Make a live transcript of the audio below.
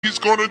he's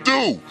gonna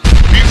do.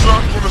 He's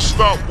not gonna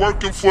stop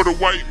working for the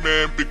white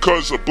man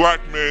because a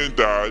black man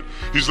died.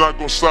 He's not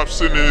gonna stop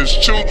sending his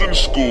children to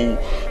school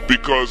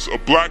because a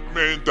black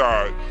man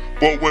died.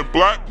 But when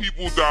black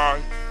people die,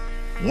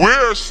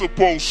 we're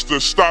supposed to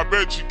stop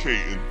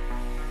educating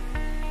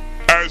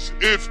as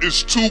if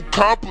it's too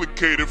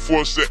complicated for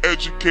us to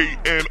educate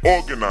and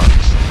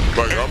organize.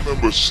 Like I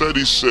remember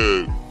Seti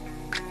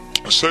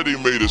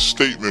made a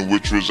statement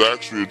which was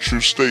actually a true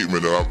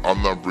statement, and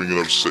I'm not bringing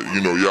up Seti.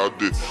 You know, y'all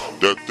did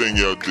that thing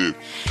y'all did.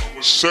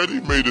 Seti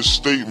made a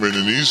statement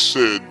and he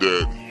said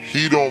that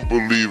he don't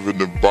believe in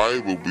the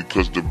Bible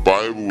because the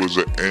Bible is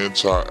an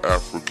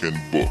anti-African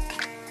book.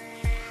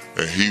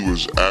 And he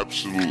was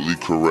absolutely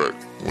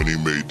correct when he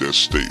made that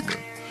statement.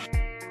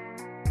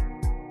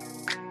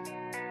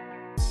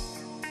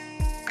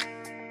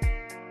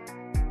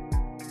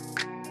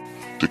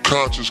 The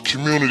conscious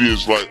community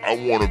is like, I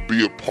want to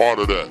be a part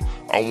of that.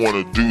 I want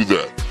to do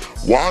that.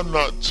 Why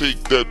not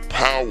take that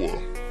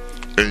power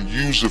and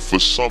use it for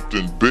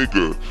something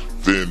bigger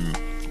than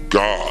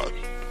God?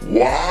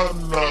 Why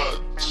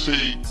not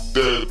take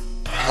that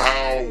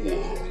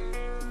power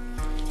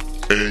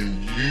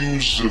and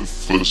use it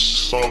for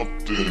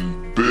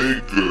something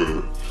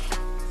bigger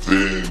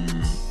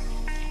than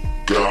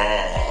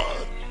God?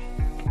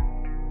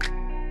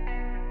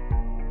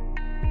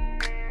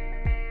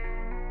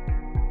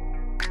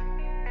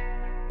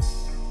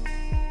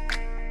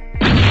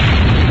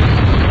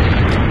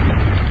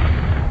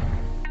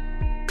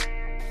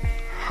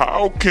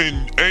 How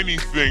can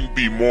anything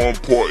be more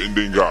important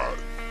than God?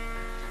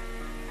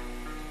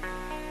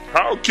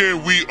 How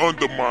can we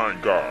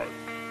undermine God?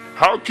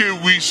 How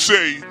can we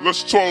say,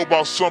 let's talk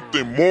about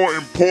something more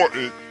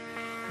important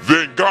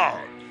than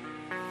God?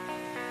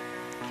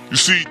 You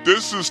see,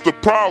 this is the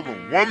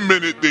problem. 1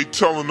 minute they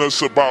telling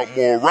us about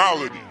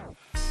morality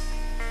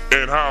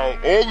and how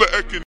all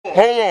the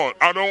Hold on,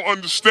 I don't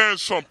understand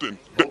something.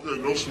 Okay,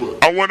 no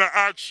sweat. I want to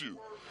ask you,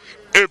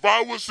 if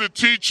I was to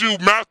teach you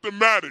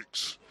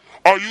mathematics,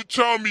 are you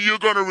telling me you're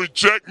going to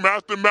reject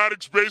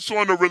mathematics based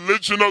on the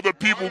religion of the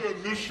people? My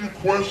initial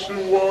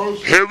question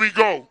was, here we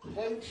go.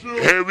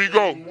 Here we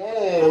go.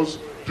 Laws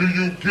do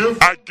you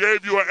give? I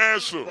gave you an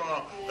answer.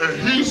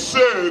 And he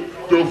said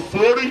the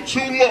 42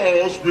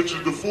 laws, which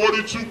is the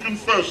 42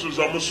 confessions,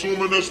 I'm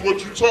assuming that's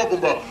what you're talking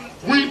about.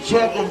 We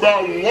talking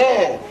about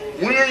law.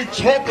 We ain't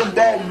talking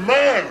about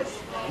math.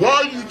 Why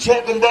are you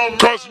talking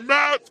about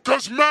math?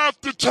 Because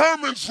math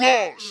determines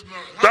laws.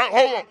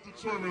 Hold on.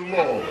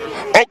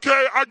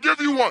 Okay, I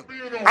give you one.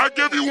 I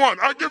give you one.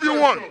 I give you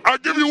one. I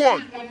give you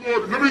one.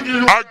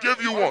 I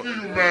give you one.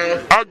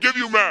 I give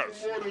you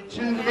math. More than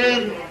 2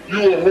 men,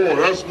 you a whore.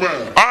 That's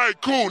math. All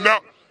right, cool.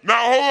 Now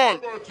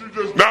hold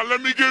on. Now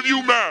let me give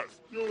you math.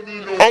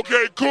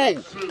 Okay,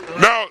 cool.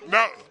 All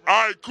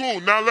right, cool.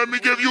 Now let me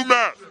give you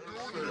math.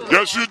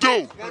 Yes, you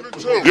do.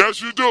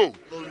 Yes, you do.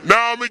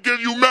 Now I'm gonna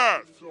give you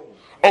math.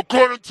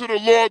 According to the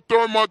law of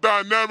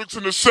thermodynamics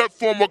and the set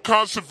form of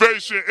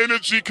conservation,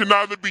 energy can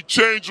either be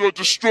changed or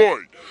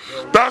destroyed.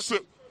 That's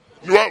it.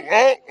 Hold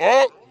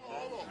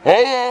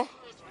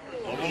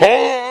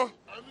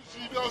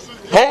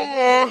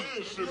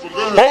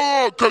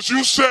on, because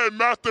you said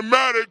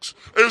mathematics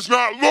is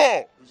not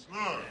law.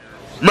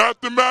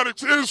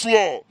 Mathematics is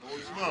law.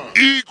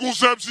 E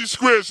equals MC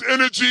squared.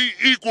 Energy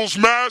equals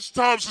mass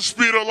times the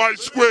speed of light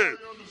squared.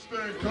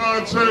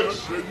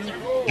 Context.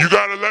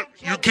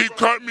 You keep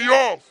cutting me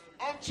off.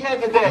 I'm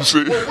talking about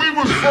when we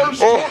was first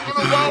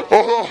talking about.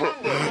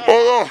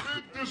 Hold on.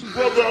 This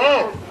brother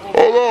up.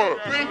 Hold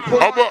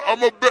on.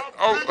 I'm a bit.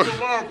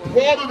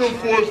 Part of them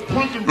for his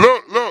prison.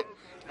 Look.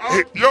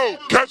 Yo,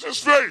 catch his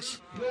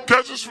face.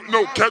 Catch his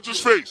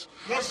face.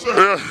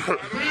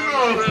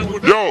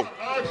 Yo,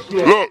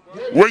 look.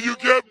 When you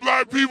get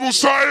black people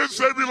science,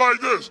 they be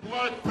like this.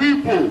 Black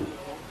people,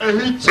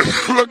 and he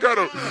look at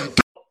him.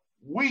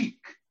 Weak.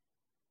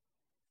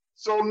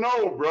 So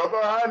no, brother,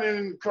 I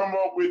didn't come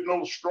up with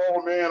no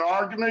straw man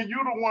argument.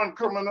 You're the one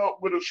coming up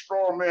with a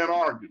straw man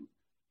argument.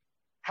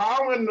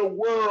 How in the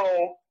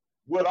world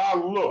would I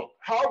look?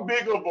 How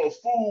big of a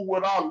fool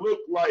would I look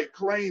like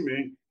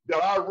claiming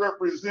that I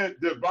represent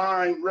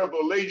divine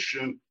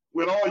revelation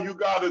when all you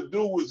got to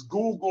do is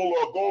Google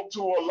or go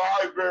to a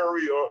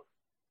library or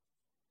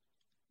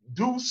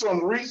do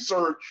some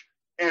research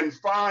and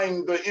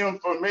find the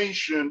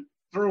information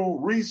through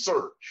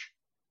research?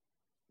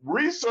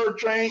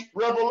 Research ain't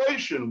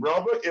revelation,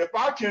 brother. If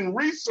I can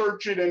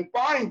research it and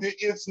find it,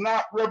 it's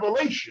not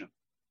revelation.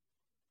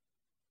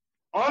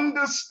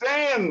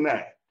 Understand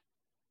that.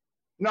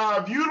 Now,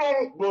 if you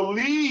don't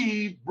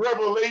believe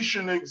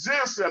revelation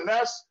exists and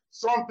that's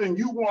something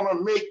you want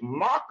to make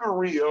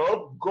mockery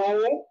of,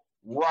 go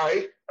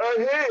right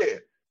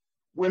ahead.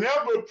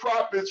 Whenever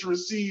prophets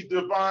receive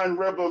divine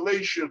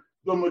revelation,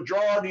 the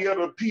majority of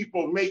the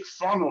people make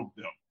fun of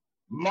them,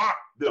 mock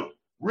them,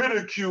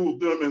 ridicule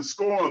them, and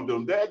scorn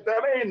them. That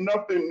ain't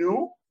nothing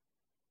new.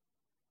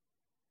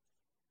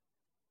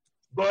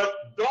 But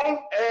don't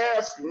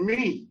ask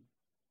me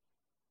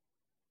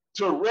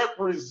to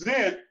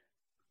represent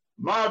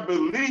my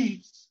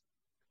beliefs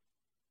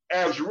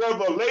as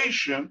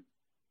revelation,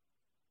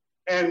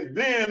 and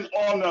then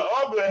on the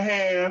other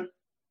hand,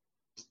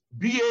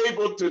 be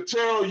able to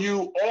tell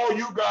you all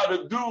you got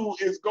to do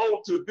is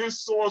go to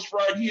this source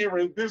right here,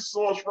 and this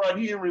source right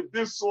here, and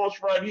this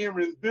source right here,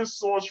 and this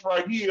source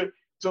right here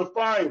to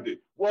find it.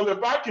 Well,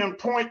 if I can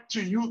point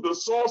to you the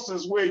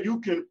sources where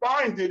you can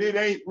find it, it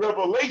ain't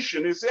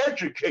revelation, it's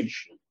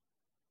education.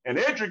 And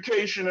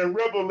education and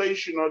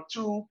revelation are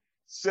two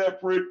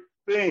separate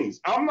things.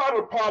 I'm not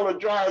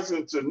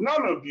apologizing to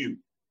none of you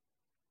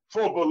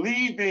for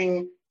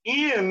believing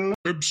in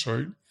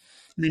website.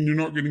 I mean, you're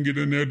not going to get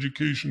an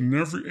education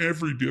in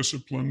every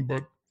discipline,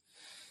 but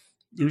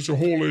there's a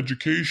whole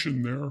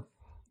education there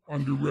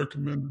under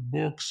recommended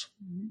books.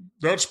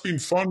 That's been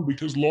fun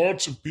because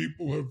lots of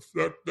people have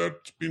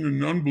that's been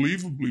an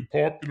unbelievably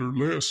popular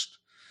list.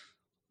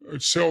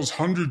 It sells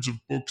hundreds of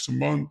books a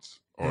month.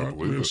 I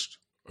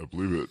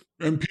believe it.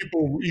 And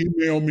people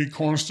email me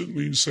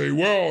constantly and say,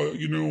 "Well,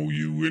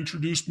 you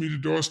introduced me to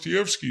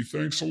Dostoevsky.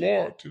 Thanks a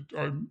lot.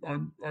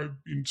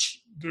 I've been.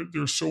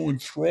 They're so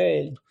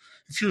enthralled.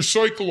 If you're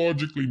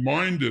psychologically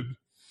minded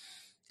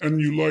and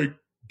you like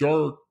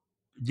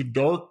the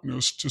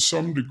darkness to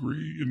some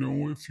degree,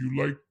 if you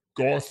like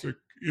Gothic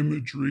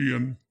imagery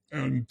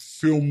and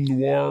film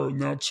noir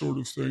and that sort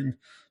of thing,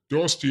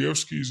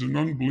 Dostoevsky is an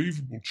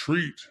unbelievable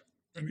treat,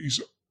 and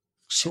he's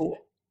so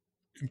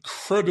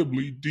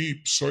incredibly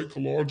deep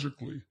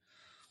psychologically,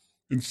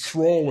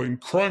 enthralling.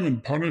 Crime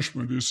and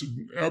Punishment is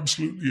an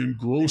absolutely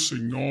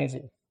engrossing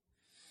novel,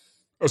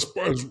 as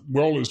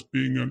well as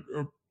being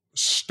a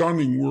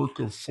stunning work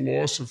of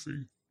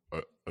philosophy.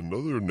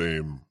 Another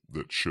name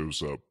that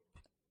shows up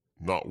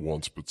not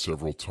once but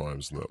several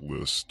times in that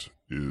list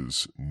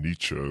is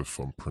Nietzsche, if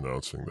I'm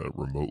pronouncing that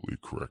remotely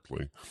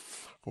correctly.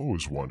 I've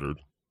always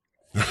wondered.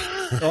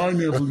 I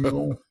never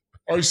know.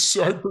 I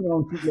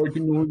pronounce it like a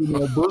Northern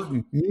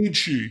Albertan.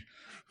 Nietzsche.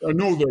 I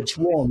know that's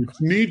wrong. It's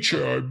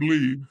Nietzsche, I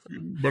believe,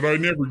 but I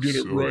never get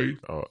it right.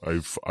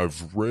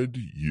 I've read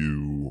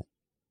you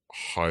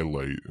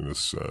highlight, in a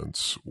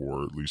sense,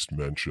 or at least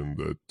mention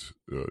that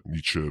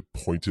Nietzsche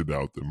pointed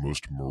out that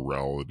most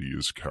morality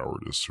is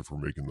cowardice. If we're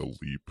making the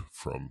leap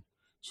from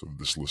sort of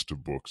this list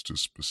of books to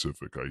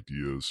specific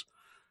ideas,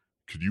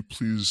 could you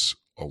please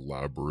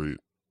elaborate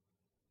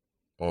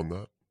on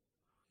that?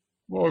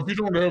 Well, if you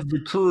don't have the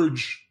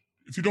courage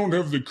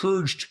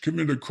to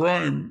commit a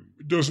crime,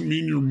 it doesn't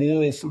mean you're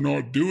moral for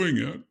not doing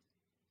it.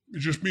 It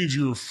just means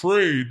you're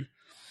afraid.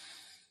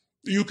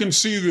 You can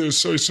see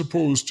this, I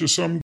suppose, to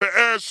some. The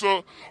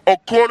answer,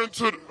 according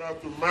to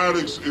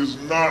mathematics, is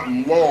not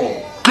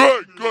law.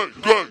 Good.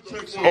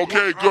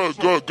 Okay, good.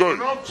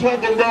 When I'm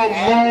talking about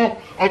law,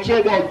 I'm talking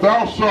about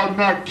thou shalt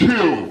not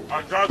kill.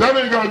 That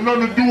ain't got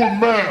nothing to do with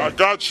math. I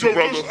got you, so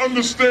brother. Just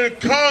understand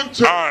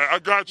context. All right, I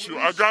got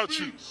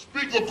you.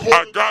 Speak according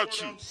I got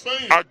to you. what I'm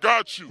saying. I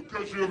got you.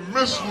 Because you're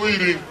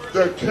misleading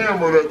that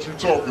camera that you're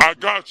talking. I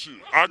got you.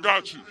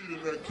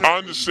 I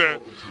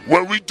understand.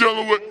 When we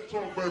dealing with.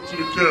 Don't talk back to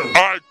the camera.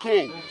 All right,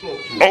 cool.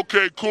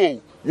 Okay,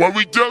 cool. When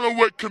we dealing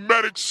with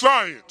kinetic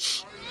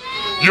science,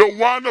 you'll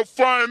wind up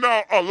finding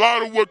out a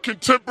lot of what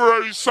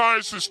contemporary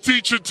science is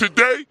teaching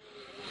today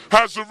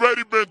has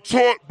already been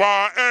taught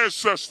by our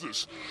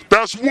ancestors.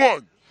 That's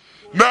one.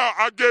 Now,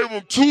 I gave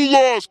him two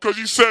laws because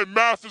he said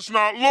math is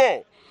not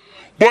law.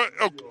 But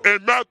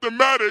in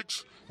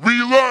mathematics, we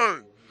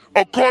learn,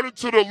 according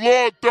to the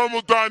law of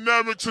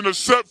thermodynamics and a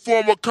set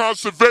form of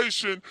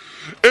conservation,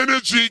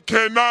 energy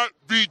cannot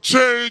be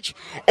changed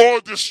or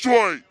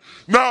destroyed.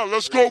 Now,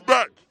 let's go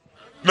back.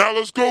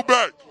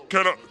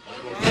 Can I?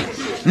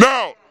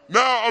 Now,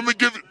 I'm going to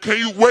give it. Can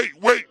you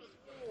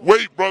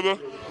wait, brother.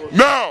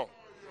 Now,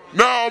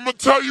 I'm going to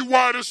tell you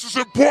why this is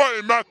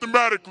important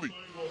mathematically.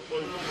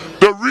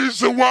 The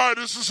reason why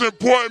this is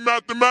important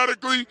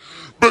mathematically,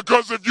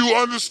 because if you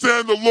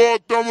understand the law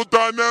of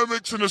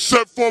thermodynamics and a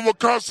set form of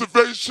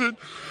conservation,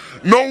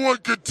 no one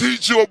can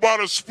teach you about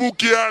a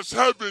spooky-ass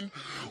heaven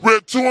where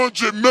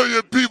 200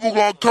 million people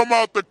gonna come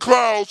out the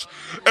clouds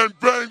and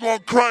bang on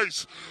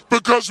Christ,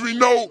 because we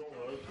know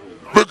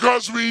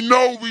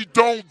we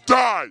don't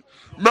die.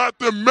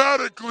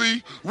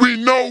 Mathematically, we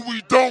know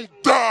we don't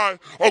die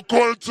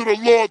according to the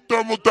law of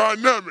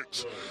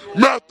thermodynamics.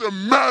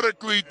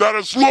 Mathematically, that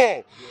is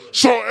law.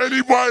 So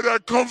anybody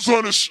that comes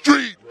on the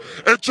street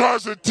and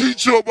tries to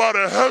teach you about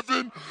a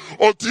heaven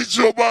or teach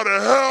you about a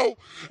hell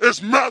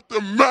is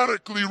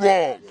mathematically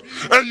wrong.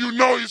 And you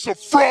know he's a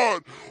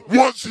fraud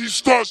once he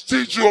starts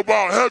teaching you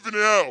about heaven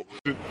and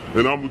hell.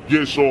 And I'm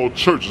against all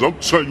churches. I'm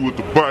telling you what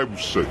the Bible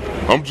says.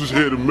 I'm just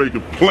here to make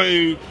it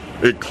plain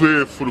and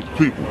clear for the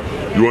people.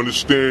 You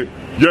understand?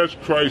 Yes,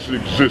 Christ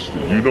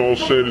existed. You know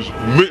what I'm saying?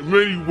 There's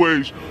many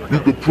ways you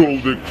can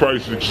prove that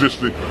Christ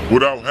existed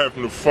without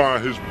having to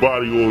find his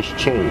body or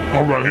his tomb.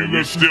 All right, and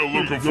we're still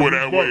looking for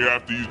that way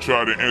after you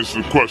try to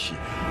answer the question.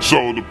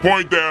 So the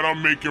point that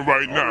I'm making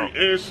right now,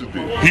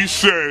 he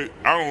said,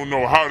 I don't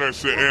know how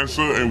that's the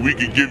answer, and we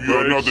can give you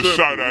another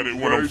shot at it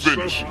when I'm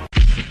finished.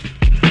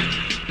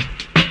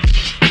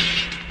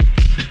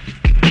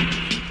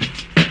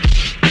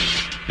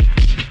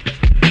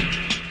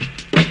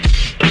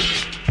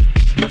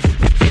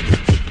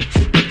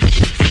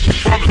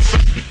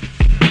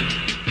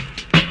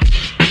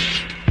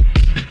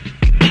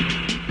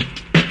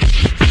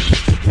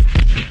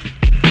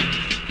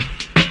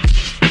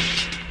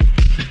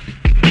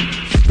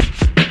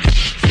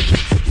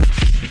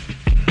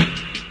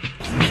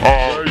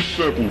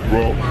 simple,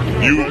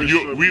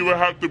 bro. We would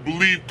have to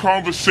believe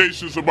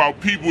conversations about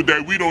people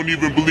that we don't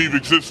even believe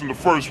exist in the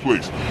first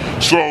place.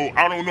 So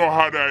I don't know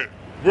how that.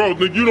 Bro,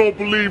 then you don't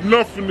believe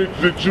nothing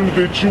that you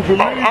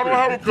believe. I don't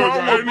have a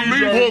problem with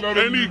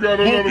believing.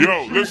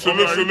 Yo, listen.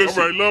 All right,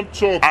 let him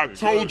talk. I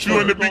told you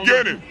in the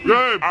beginning.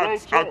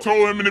 I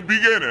told him in the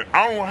beginning.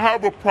 I don't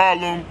have a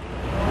problem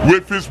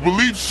with his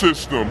belief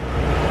system,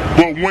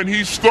 but when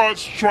he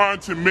starts trying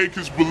to make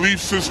his belief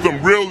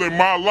system real in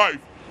my life,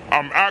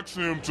 I'm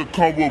asking him to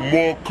come with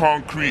more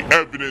concrete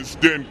evidence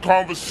than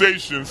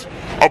conversations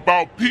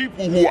about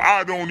people who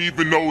I don't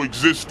even know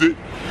existed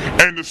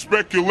and the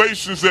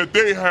speculations that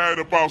they had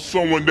about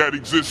someone that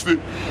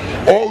existed.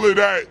 All of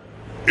that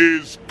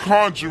is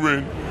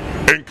conjuring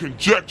and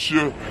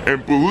conjecture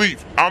and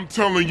belief. I'm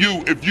telling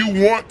you, if you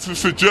want to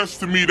suggest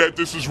to me that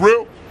this is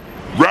real,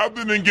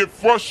 rather than get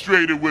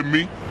frustrated with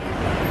me,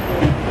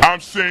 I'm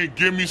saying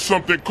give me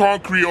something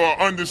concrete or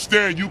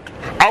understand you.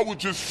 I would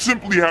just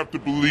simply have to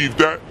believe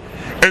that.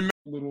 And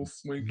little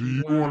slinky. Do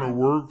you want to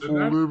work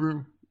for a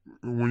living?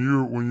 When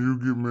you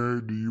get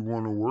married, do you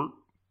want to work?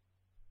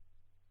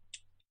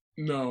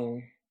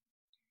 No.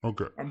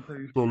 Okay. I'm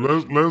pretty so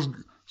let's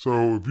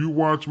so if you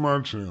watch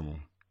my channel,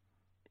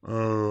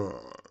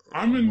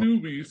 I'm a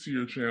newbie to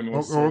your channel.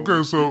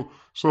 Okay, so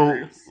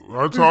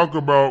I talk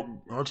about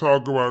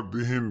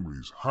the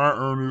Henrys, high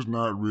earners,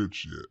 not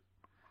rich yet.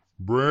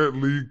 Brad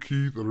Lee,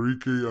 Keith,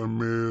 Enrique,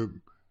 Ahmed,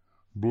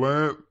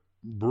 Brad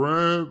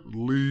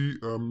Lee,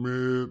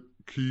 Ahmed,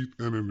 Keith,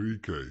 and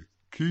Enrique.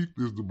 Keith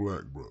is the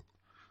black brother.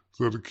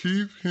 So the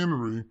Keith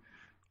Henry,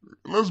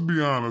 let's be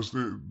honest,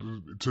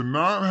 to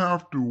not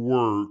have to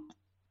work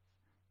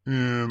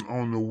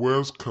on the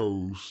West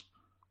Coast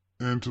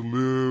and to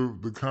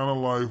live the kind of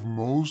life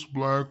most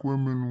black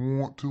women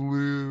want to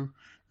live,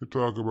 you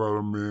talk about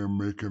a man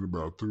making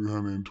about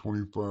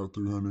 $325,000,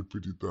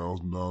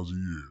 $350,000 a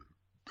year.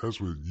 That's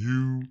with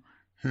you,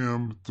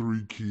 him,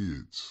 3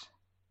 kids.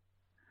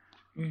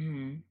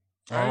 Mm-hmm.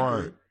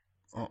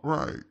 All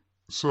right.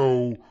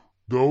 So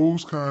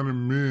those kind of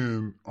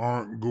men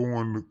aren't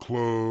going to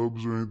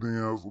clubs or anything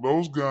else.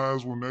 Those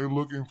guys, when they're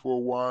looking for a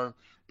wife,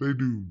 they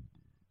do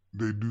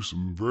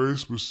some very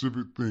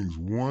specific things.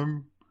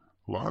 One,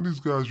 a lot of these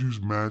guys use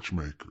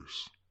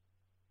matchmakers.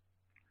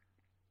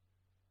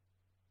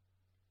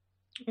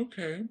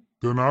 Okay.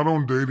 They're not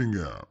on dating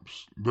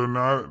apps. They're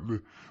not,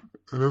 and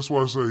that's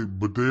why I say,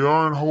 but they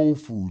are in Whole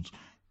Foods.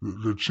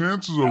 The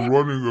chances of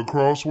running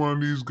across one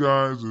of these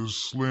guys is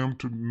slim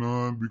to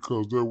none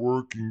because they're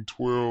working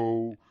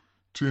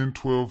 10,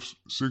 12,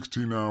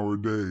 16-hour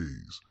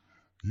days.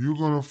 You're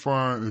going to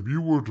find, if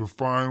you were to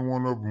find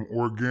one of them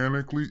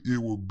organically,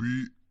 it would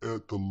be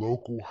at the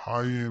local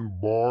high-end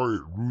bar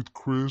at Ruth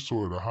Chris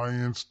or at a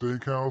high-end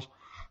steakhouse.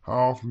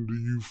 How often do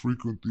you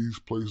frequent these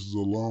places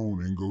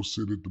alone and go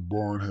sit at the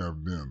bar and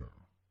have dinner?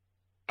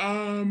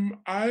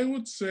 I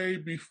would say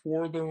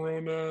before the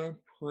Rona,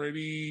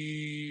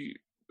 pretty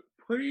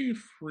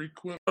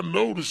frequent. I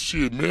know the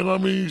shit, man. I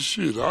mean,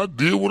 shit. I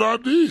did what I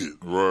did.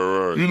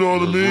 Right. You know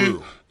what I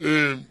mean?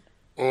 Real.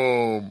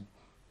 And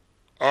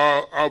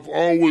I've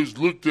always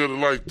looked at it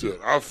like that.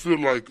 I feel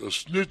like a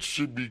snitch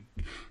should be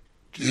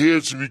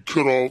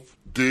cut off,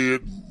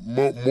 dead,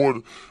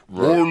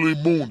 morally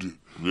wounded.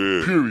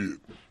 Yeah. Period.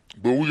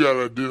 But we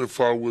gotta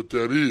identify what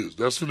that is.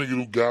 That's the nigga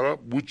who got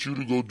up with you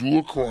to go do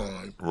a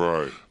crime.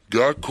 Right.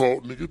 Got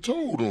caught, nigga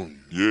told on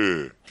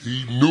you. Yeah.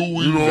 He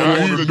knew he was That's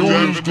going the to do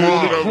his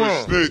definition of a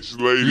crime. snitch,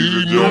 ladies He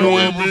and knew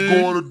gentlemen. he was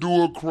going to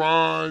do a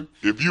crime.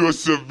 If you a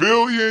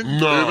civilian,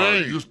 Nah, it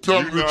ain't. just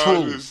telling You the not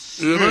truth. a It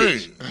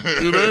snitch.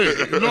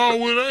 ain't. No,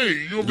 it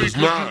ain't. It's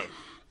not.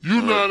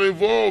 You're not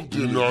involved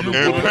in it.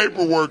 And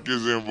paperwork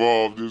is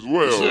involved as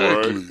well,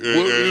 Exactly. right?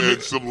 Well,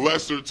 And some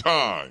lesser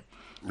time.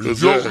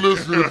 Exactly.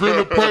 Listen, if in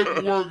the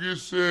paperwork it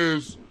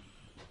says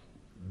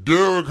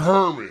Derek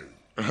Herman,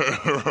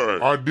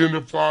 Right.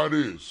 identify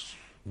this.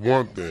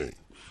 One thing.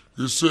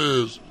 It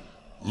says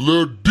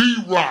Lil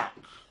D-Rock,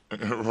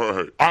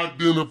 Right.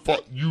 identify,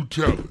 you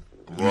tell it.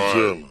 You Right.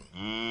 tell it.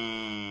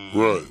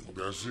 Right.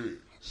 That's it.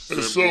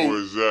 Simple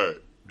as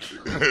that.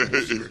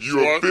 If you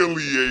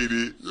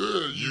affiliated,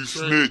 you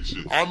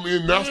snitching. I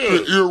mean, that's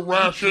the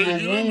irrational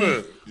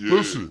rule. Yeah.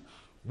 Listen,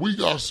 we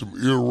got some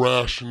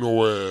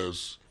irrational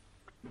ass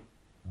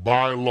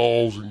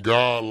bylaws and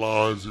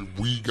guidelines that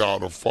we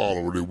gotta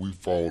follow that we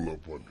fall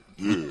up under.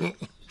 Yeah.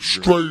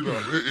 Straight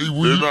up.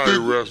 They're not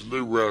irrational.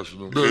 They're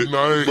rational. But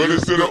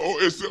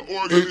it's an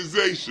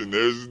organization.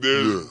 There's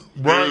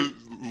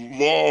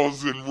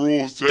laws and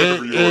rules to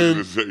every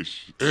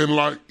organization. And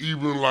like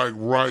even like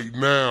right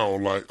now,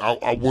 like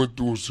I went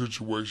through a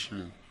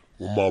situation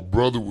when my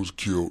brother was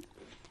killed.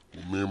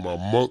 Me and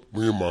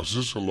my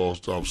sister-in-law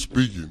stopped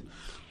speaking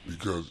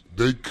because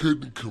they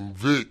couldn't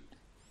convict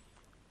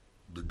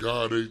the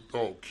guy they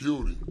thought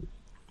killed him.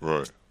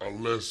 Right.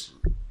 Unless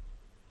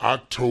I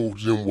told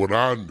them what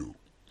I knew.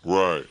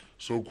 Right.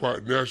 So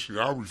quite naturally,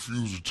 I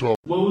refuse to talk.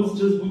 we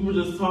were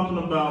just talking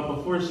about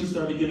before she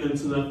started getting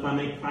into the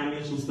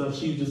financial stuff.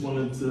 She just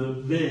wanted to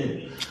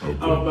vent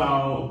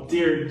about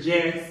Derrick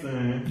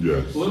Jackson.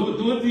 Yes. What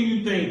do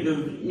you think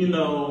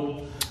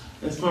of,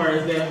 as far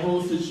as that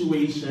whole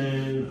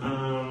situation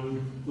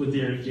with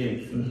Derrick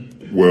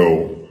Jackson?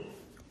 Well,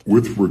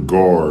 with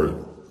regard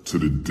to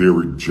the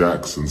Derrick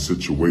Jackson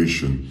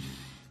situation,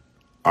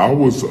 I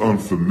was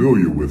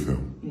unfamiliar with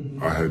him.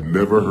 Mm-hmm. I had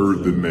never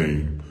heard the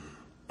name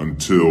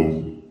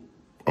until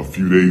a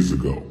few days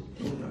ago.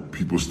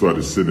 People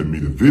started sending me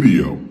the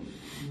video,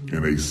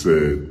 and they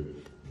said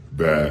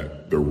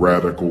that the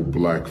radical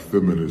black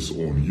feminists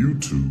on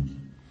YouTube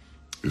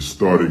is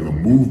starting a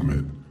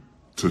movement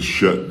to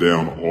shut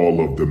down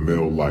all of the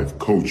male life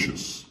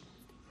coaches.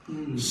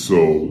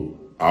 So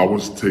I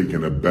was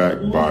taken aback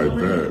by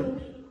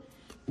that.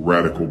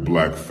 Radical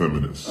black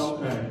feminists,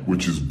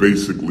 which is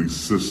basically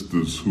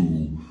sisters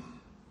who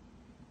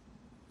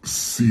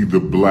see the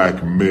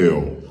black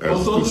male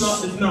as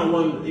it's not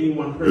any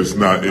one person. It's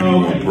not any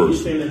one person. You're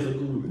saying as a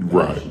group.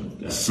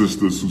 Right.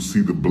 Sisters who see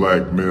the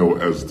black male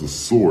as the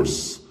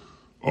source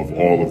of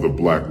all of the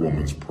black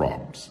woman's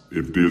problems.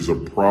 If there's a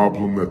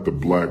problem that the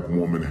black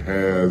woman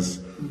has,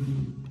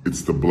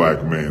 it's the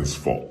black man's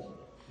fault.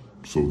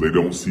 So they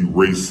don't see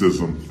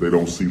racism, they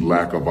don't see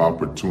lack of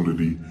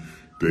opportunity,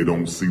 they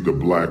don't see the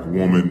black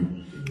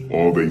woman,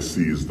 all they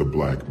see is the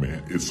black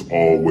man. It's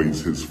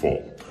always his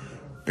fault.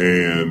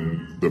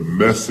 And the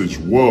message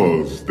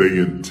was they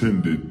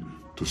intended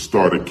to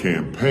start a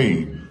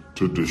campaign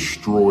to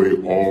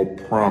destroy all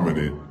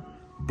prominent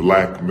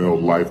black male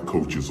life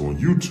coaches on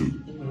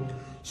YouTube.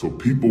 So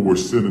people were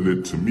sending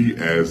it to me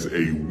as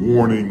a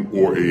warning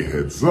or a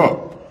heads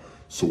up.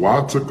 So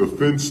I took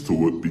offense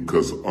to it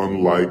because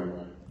unlike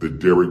the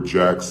Derrick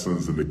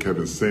Jacksons and the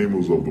Kevin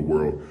Samuels of the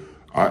world,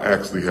 I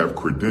actually have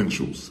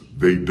credentials.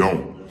 They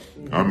don't.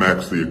 I'm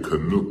actually a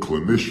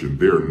clinician.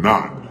 They're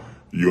not.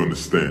 You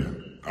understand?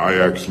 I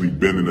actually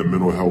been in the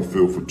mental health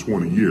field for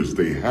 20 years.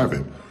 They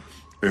haven't.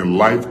 And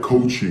life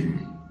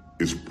coaching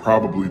is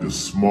probably the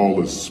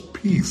smallest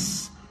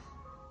piece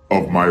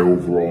of my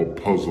overall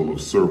puzzle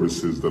of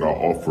services that I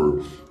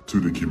offer to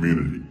the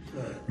community.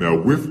 Now,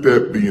 with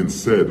that being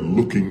said,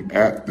 looking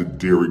at the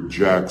Derrick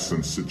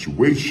Jackson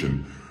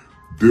situation,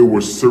 there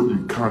were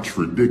certain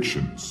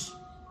contradictions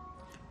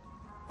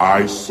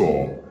I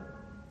saw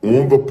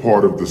on the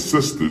part of the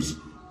sisters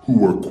who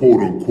were quote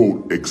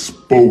unquote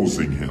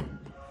exposing him.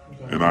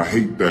 And I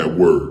hate that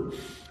word.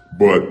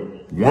 But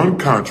one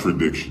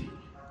contradiction,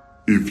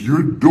 if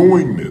you're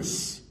doing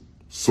this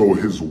so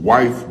his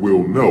wife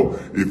will know,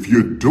 if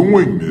you're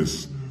doing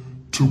this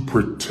to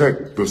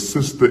protect the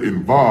sister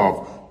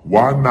involved,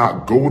 why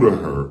not go to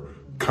her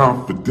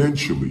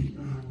confidentially,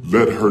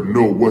 let her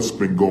know what's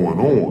been going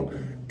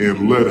on,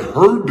 and let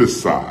her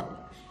decide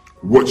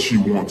what she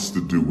wants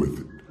to do with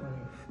it?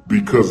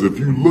 Because if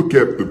you look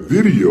at the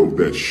video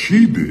that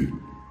she did,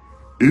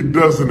 it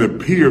doesn't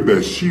appear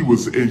that she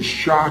was in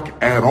shock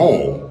at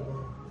all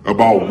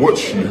about what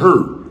she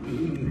heard.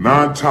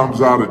 9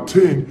 times out of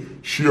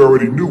 10, she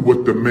already knew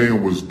what the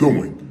man was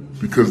doing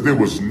because there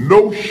was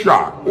no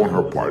shock on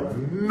her part.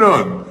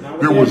 None.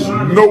 There was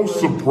no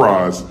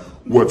surprise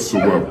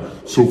whatsoever.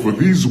 So for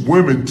these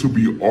women to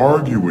be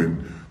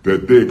arguing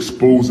that they're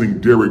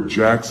exposing Derrick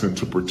Jackson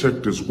to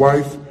protect his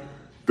wife,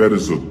 that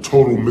is a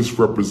total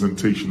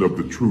misrepresentation of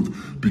the truth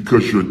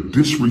because you're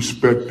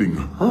disrespecting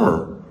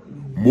her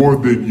more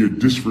than you're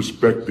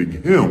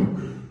disrespecting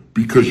him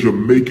because you're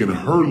making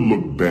her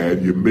look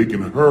bad, you're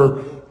making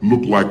her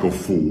look like a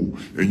fool,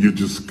 and you're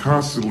just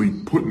constantly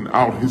putting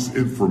out his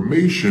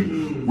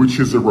information, which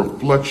is a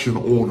reflection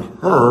on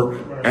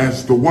her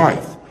as the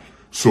wife.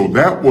 So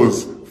that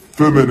was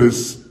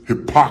feminist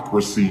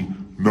hypocrisy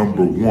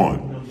number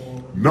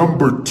 1.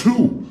 Number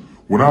 2,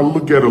 when I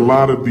look at a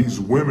lot of these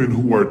women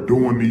who are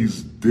doing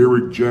these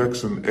Derrick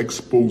Jackson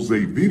expose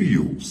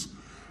videos,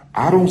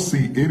 I don't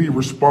see any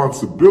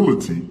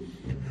responsibility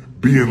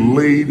being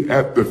laid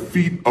at the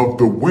feet of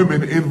the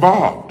women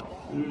involved.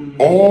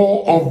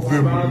 All of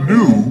them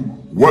knew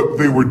what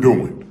they were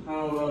doing.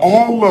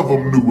 All of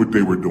them knew what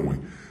they were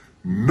doing.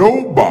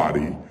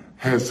 Nobody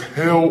has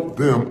held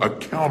them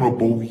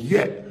accountable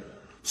yet.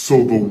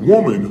 So the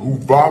woman who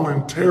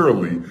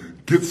voluntarily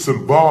gets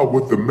involved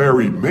with the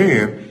married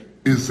man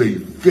is a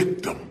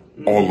victim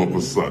all of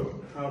a sudden.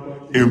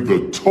 And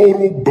the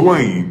total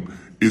blame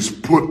is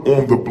put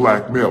on the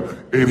black male.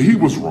 And he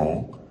was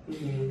wrong.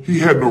 He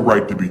had no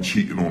right to be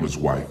cheating on his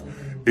wife.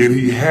 And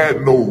he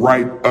had no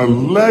right,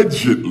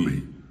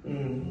 allegedly,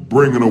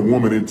 bringing a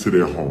woman into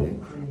their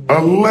home,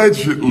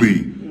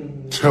 allegedly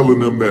telling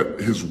them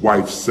that his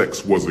wife's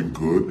sex wasn't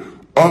good,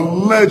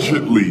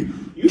 allegedly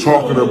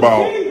talking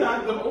about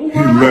he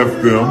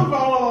left them,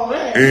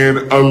 and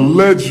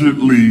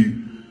allegedly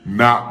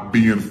not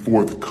being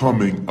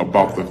forthcoming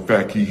about the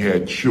fact he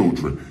had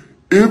children.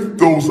 If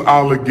those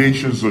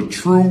allegations are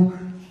true,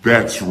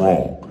 that's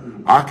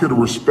wrong. I could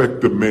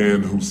respect the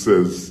man who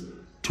says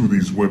to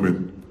these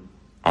women,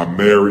 I'm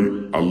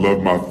married, I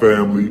love my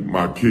family,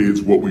 my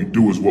kids, what we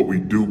do is what we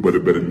do, but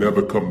it better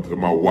never come to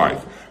my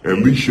wife. At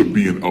least you're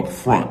being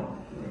upfront.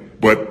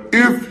 But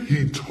if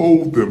he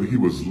told them he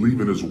was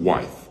leaving his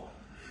wife,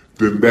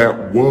 then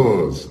that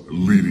was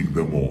leading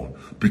them on.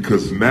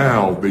 Because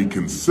now they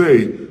can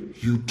say,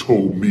 you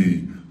told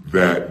me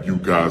that you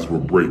guys were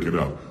breaking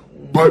up.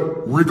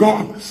 But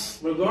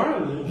regardless,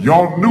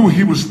 y'all knew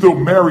he was still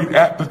married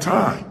at the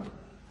time.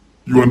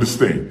 You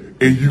understand?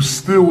 And you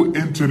still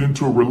entered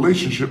into a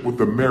relationship with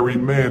a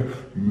married man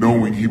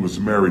knowing he was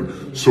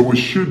married. So it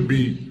should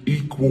be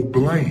equal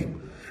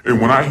blame.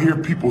 And when I hear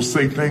people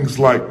say things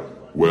like,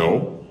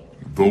 well,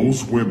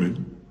 those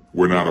women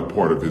were not a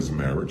part of his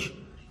marriage.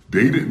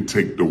 They didn't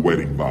take the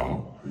wedding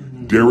vow.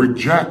 Derrick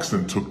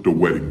Jackson took the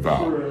wedding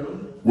vow.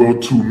 Well,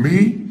 to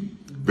me,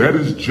 that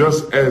is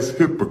just as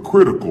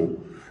hypocritical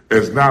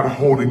as not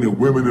holding the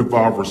women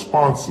involved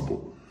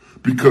responsible,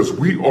 because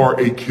we are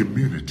a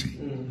community.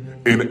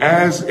 And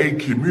as a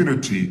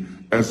community,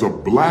 as a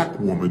black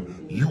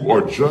woman, you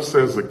are just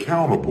as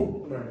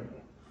accountable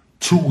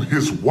to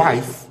his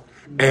wife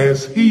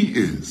as he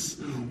is.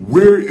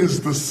 Where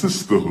is the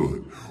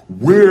sisterhood?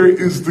 Where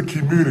is the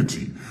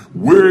community?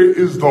 Where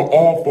is the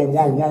all for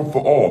one, one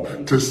for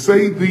all? To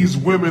say these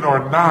women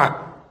are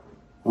not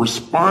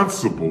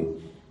responsible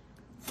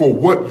for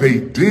what they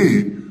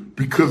did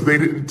because they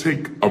didn't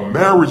take a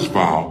marriage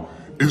vow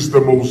is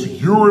the most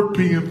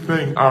European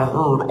thing I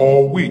heard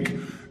all week.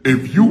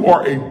 If you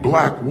are a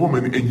black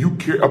woman and you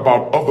care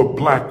about other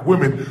black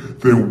women,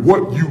 then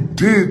what you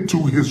did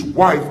to his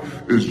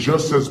wife is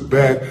just as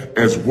bad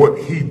as what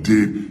he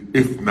did,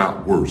 if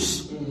not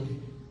worse.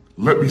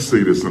 Let me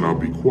say this and I'll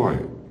be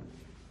quiet.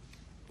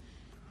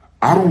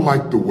 I don't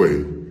like the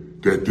way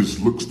that this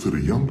looks to the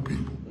young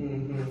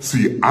people.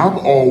 See, I'm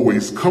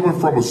always coming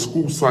from a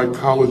school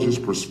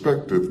psychologist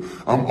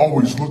perspective. I'm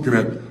always looking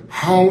at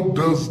how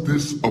does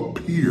this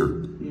appear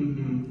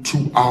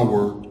to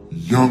our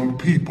young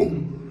people?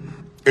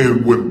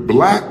 And when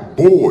black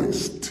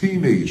boys,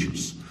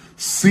 teenagers,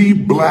 see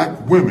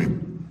black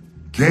women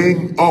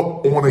gang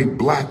up on a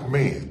black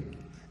man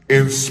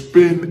and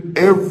spend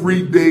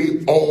every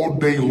day, all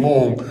day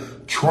long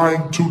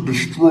trying to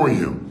destroy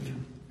him,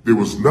 there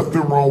was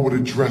nothing wrong with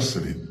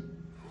addressing it.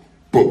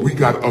 But we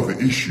got other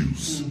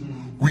issues.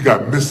 We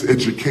got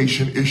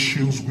miseducation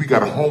issues. We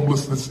got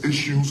homelessness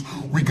issues.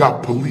 We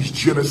got police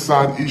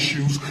genocide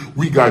issues.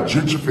 We got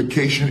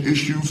gentrification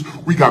issues.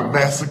 We got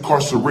mass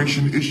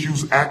incarceration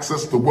issues,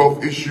 access to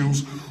wealth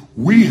issues.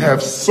 We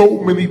have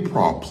so many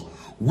problems.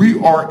 We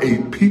are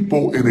a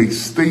people in a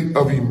state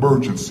of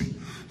emergency.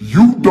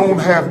 You don't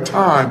have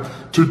time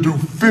to do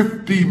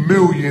 50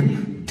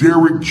 million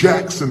Derrick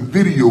Jackson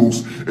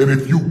videos, and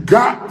if you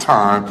got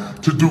time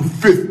to do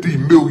 50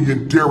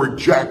 million Derrick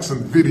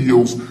Jackson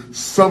videos,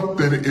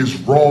 something is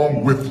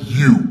wrong with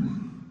you.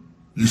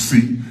 You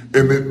see,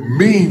 and it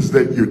means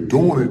that you're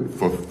doing it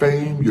for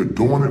fame, you're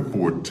doing it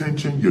for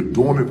attention, you're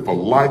doing it for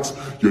likes,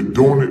 you're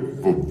doing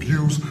it for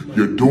views,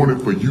 you're doing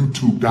it for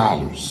YouTube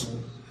dollars.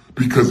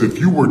 Because if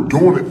you were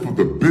doing it for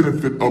the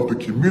benefit of the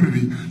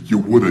community, you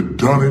would have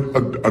done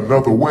it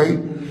another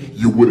way.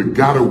 You would have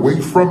got away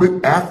from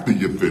it after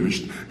you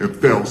finished and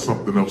found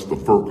something else to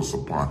focus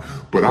upon.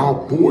 But our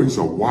boys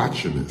are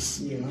watching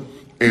this. And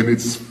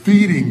it's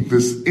feeding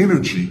this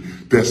energy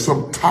that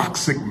some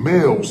toxic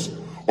males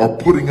are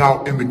putting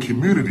out in the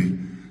community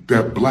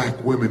that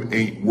black women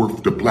ain't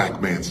worth the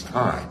black man's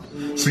time.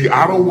 See,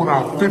 I don't want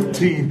our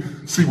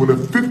when a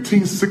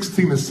 15,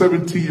 16, and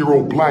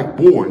 17-year-old black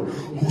boy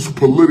who's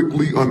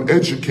politically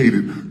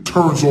uneducated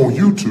turns on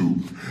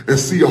YouTube and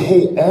see a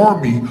whole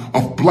army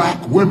of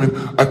black women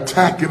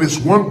attacking this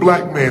one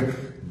black man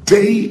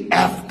day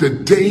after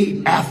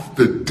day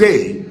after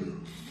day,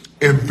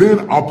 and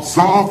then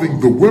absolving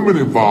the women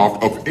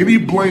involved of any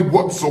blame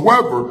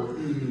whatsoever,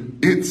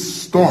 it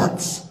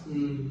starts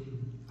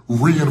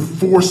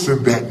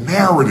reinforcing that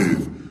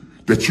narrative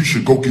that you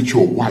should go get you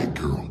a white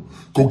girl,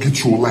 go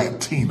get you a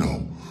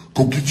Latino,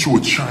 go get you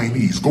a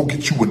Chinese, go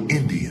get you an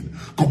Indian,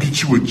 go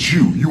get you a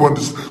Jew,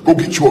 go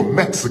get you a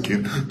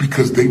Mexican,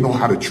 because they know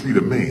how to treat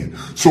a man.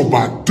 So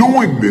by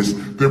doing this,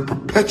 they're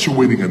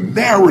perpetuating a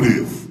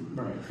narrative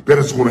that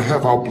is going to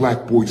have our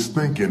black boys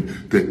thinking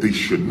that they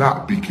should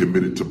not be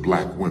committed to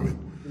black women.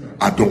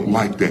 I don't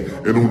like that.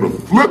 And on the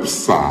flip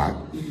side,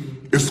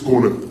 it's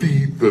going to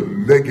feed the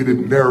negative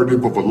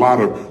narrative of a lot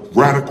of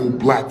radical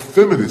black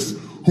feminists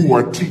who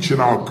are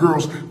teaching our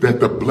girls that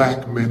the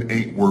black men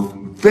ain't worth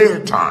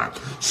their time.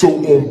 So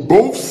on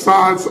both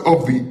sides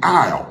of the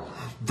aisle,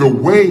 the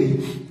way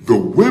the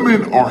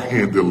women are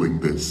handling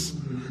this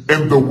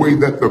and the way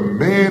that the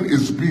man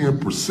is being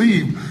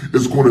perceived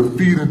is going to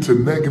feed into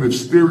negative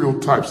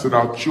stereotypes that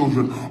our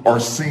children are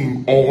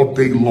seeing all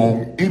day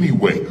long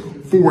anyway.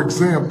 For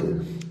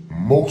example,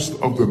 most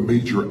of the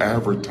major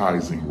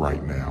advertising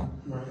right now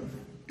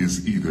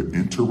is either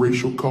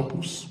interracial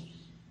couples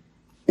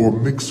or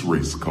mixed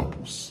race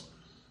couples.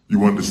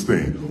 You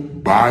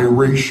understand?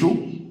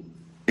 Biracial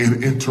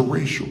and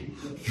interracial.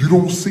 you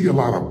don't see a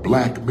lot of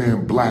black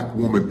man, black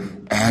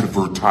woman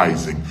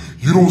advertising.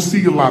 You don't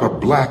see a lot of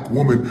black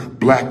woman,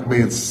 black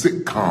man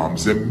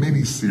sitcoms and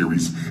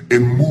miniseries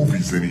and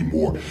movies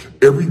anymore.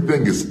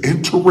 Everything is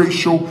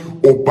interracial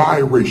or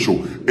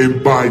biracial.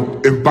 And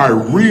by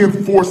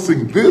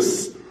reinforcing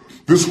this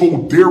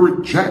whole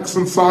Derrick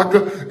Jackson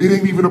saga, it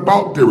ain't even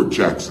about Derrick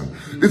Jackson.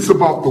 It's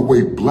about the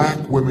way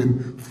black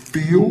women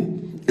feel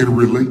and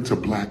relate to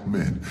black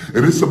men.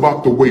 And it's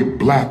about the way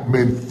black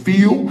men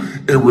feel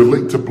and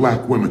relate to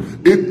black women.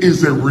 It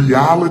is a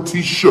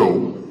reality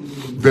show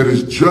that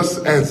is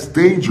just as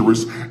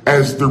dangerous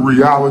as the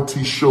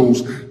reality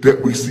shows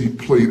that we see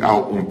played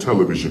out on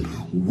television.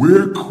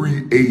 We're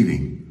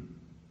creating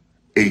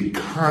a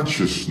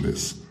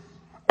consciousness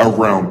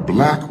around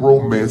black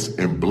romance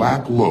and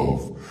black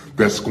love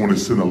that's going to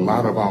send a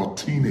lot of our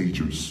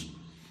teenagers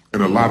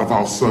and a lot of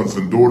our sons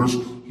and daughters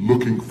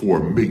looking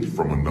for a mate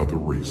from another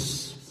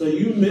race. So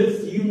you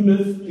missed the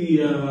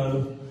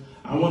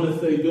I want to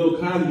say Bill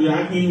Cosby.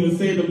 I can't even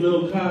say the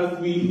Bill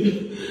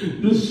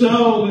Cosby the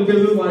show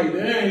because it's like,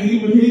 dang,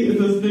 even it's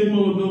a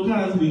stigma with Bill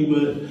Cosby.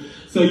 But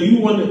so you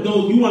want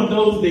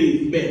those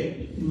days back,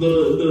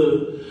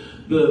 the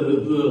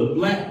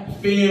black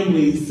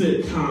family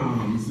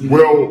sitcoms,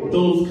 well,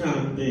 those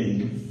kind of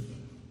things.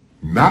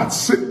 Not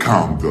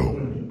sitcom though,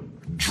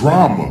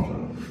 drama.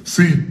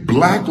 See,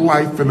 black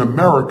life in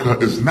America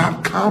is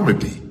not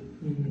comedy.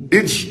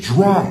 It's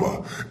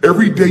drama.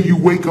 Every day you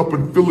wake up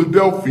in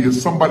Philadelphia,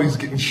 somebody's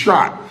getting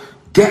shot.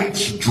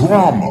 That's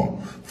drama.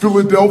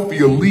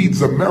 Philadelphia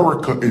leads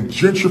America in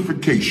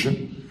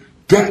gentrification.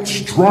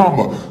 That's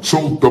drama.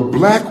 So the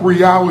black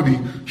reality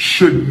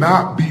should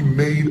not be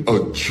made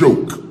a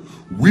joke.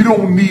 We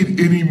don't need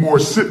any more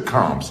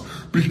sitcoms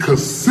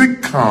because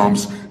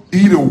sitcoms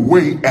eat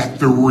away at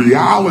the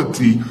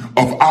reality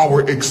of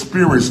our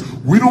experience.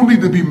 We don't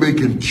need to be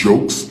making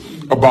jokes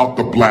about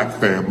the black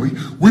family.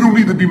 We don't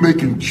need to be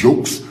making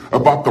jokes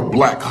about the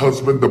black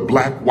husband, the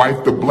black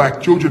wife, the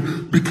black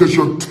children, because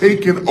you're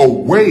taking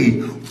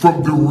away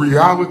from the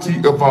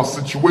reality of our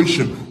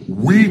situation.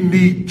 We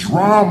need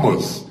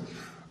dramas.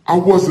 I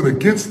wasn't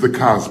against the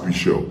Cosby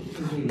Show,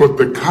 but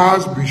the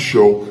Cosby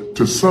Show,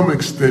 to some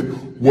extent,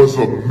 was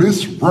a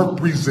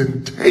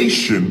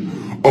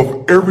misrepresentation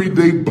of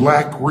everyday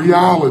black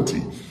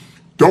reality.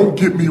 Don't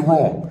get me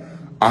wrong.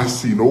 I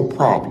see no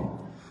problem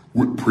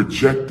with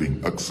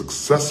projecting a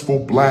successful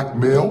black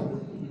male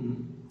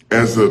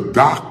as a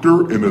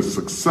doctor and a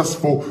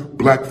successful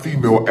black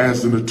female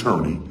as an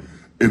attorney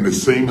in the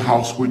same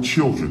house with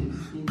children,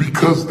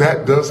 because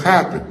that does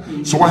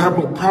happen. So I have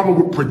no problem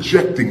with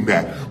projecting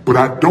that, but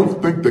I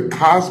don't think the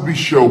Cosby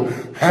Show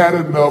had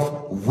enough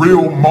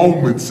real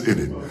moments in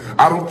it.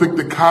 I don't think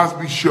the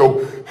Cosby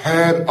Show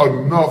had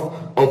enough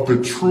of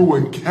the true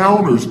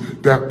encounters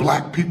that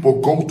black people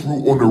go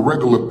through on a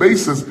regular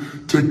basis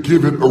to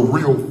give it a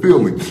real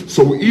feeling.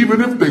 So even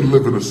if they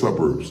live in the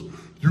suburbs,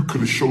 you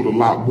could have showed a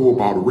lot more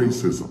about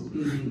racism.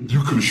 You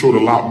could have showed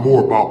a lot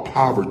more about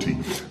poverty.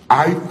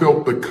 I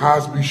felt the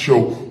Cosby Show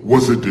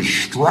was a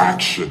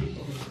distraction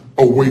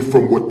away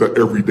from what the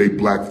everyday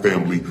black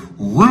family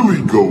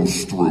really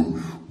goes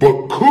through,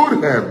 but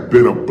could have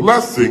been a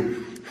blessing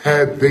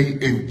had they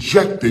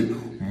injected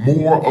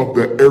more of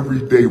the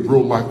everyday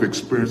real life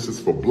experiences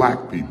for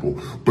black people.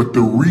 But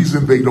the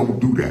reason they don't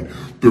do that,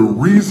 the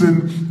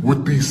reason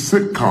with these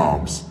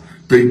sitcoms,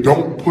 they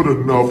don't put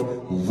enough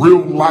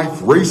real life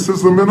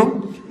racism in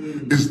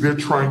them, is they're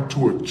trying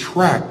to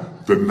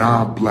attract the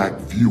non-black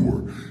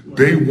viewer.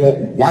 They want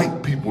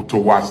white people to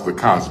watch the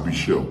Cosby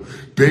Show.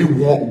 They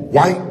want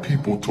white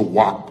people to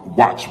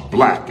watch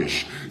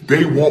Blackish.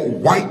 They want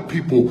white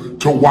people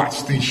to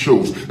watch these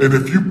shows. And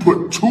if you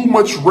put too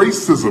much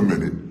racism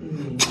in it,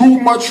 too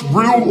much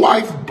real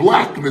life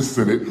blackness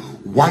in it,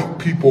 white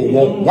people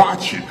won't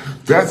watch it.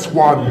 That's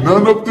why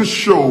none of the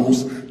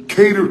shows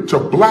catered to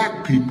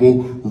black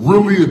people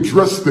really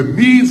address the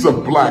needs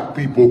of black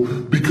people,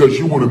 because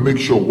you want to make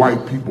sure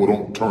white people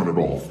don't turn it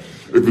off.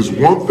 If there's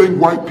one thing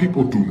white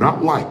people do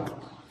not like,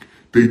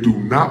 they do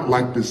not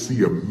like to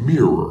see a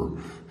mirror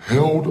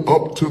held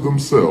up to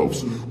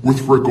themselves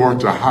with regard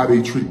to how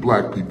they treat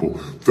black people.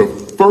 The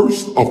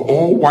first of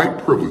all white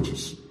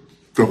privileges,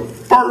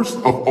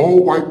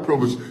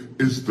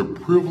 is the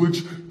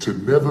privilege to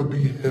never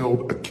be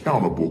held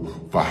accountable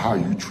for how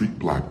you treat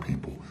black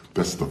people.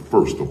 That's the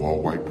first of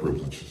all white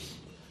privileges.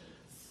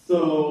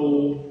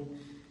 So,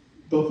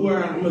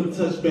 before I'm going to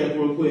touch back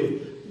real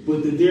quick,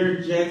 with the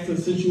Derrick Jackson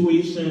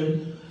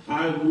situation,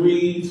 I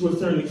agree to a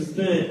certain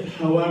extent.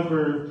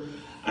 However,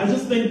 I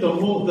just think the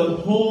whole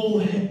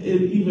it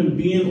even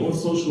being on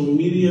social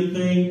media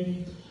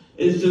thing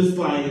is just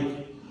like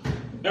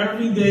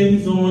every day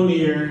he's on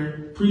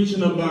there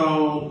preaching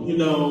about,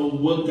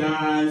 what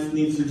guys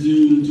need to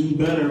do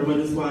better, but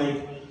it's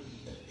like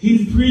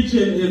he's preaching,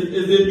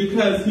 is it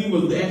because he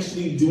was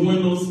actually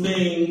doing those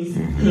things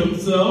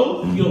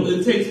himself?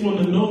 It takes one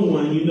to know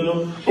one,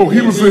 Oh,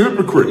 he was a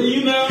hypocrite.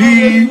 He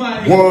it's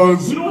like,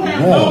 was we don't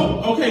have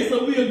wrong. okay,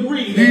 so we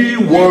agree. He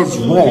was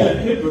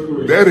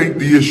wrong. That ain't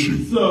the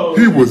issue. So,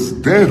 he was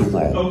dead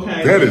wrong.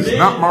 Okay. That is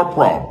not my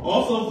problem.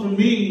 Also, for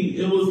me,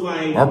 it was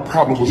like our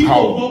problem was people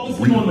how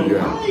focusing on the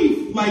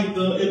wife, like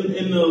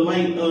in the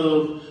light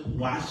of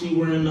why she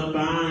wearing the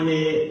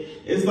bonnet.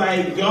 It's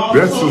like y'all.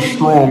 That's a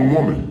strong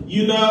woman.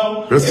 You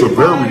know, that's a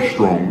very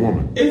strong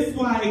woman. It's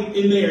like,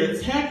 and they're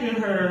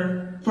attacking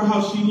her for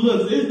how she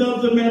looks. It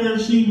doesn't matter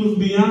if she was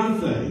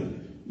Beyonce.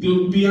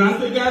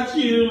 Beyonce got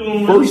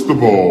you. First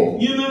of all,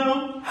 you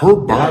know, her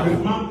body.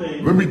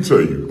 Let me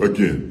tell you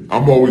again.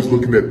 I'm always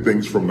looking at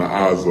things from the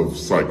eyes of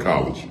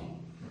psychology.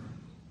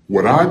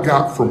 What I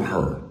got from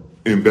her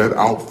in that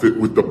outfit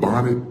with the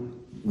bonnet,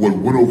 what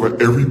went over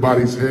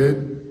everybody's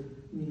head,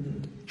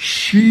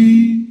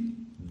 she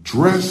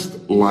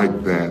dressed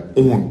like that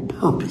on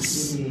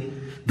purpose.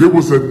 There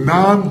was a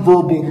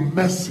nonverbal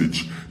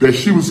message that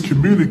she was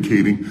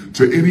communicating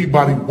to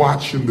anybody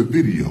watching the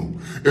video.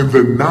 And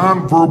the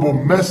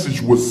nonverbal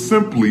message was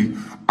simply,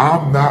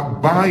 I'm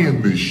not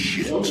buying this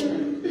shit.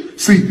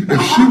 See,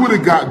 if she would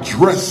have got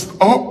dressed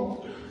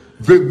up,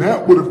 then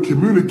that would have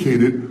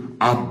communicated,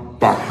 I'm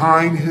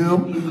behind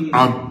him,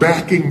 I'm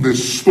backing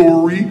this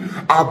story,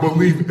 I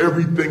believe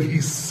everything he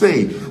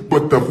say.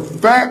 But the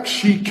fact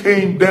she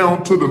came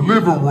down to the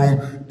living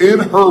room in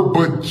her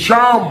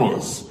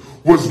pajamas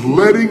was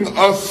letting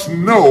us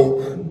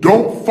know,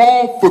 don't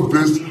fall for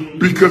this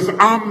because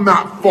I'm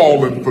not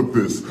falling for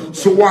this.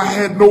 So I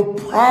had no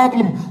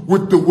problem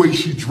with the way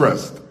she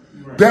dressed.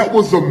 That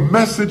was a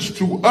message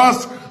to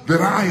us that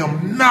I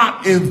am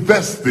not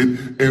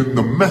invested in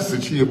the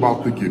message he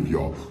about to give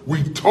y'all.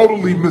 We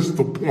totally missed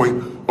the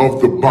point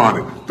of the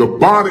bonnet. The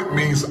bonnet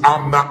means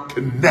I'm not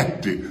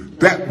connected.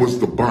 That was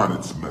the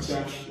bonnet's message.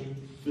 I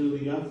feel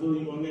you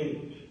on that,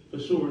 for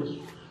sure.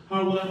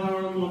 How are we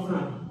on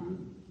time?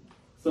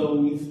 So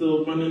we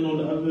still running on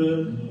the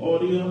other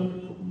audio?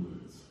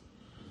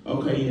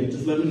 Okay, yeah,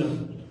 just let me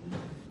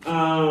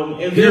know.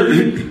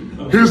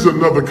 Here's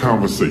another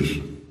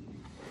conversation.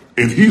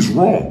 And he's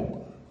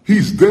wrong.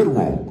 He's dead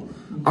wrong.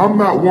 I'm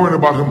not worrying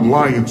about him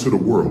lying to the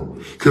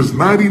world. Because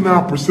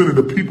 99% of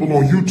the people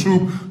on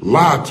YouTube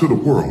lie to the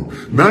world.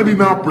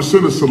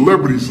 99% of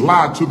celebrities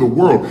lie to the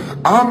world.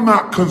 I'm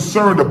not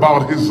concerned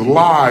about his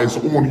lies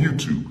on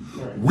YouTube.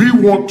 We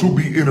want to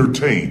be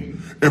entertained.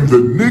 And the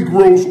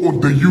Negroes on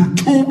the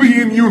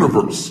YouTubian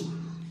universe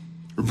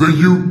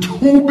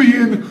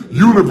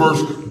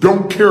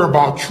don't care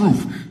about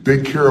truth.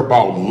 They care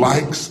about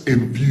likes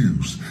and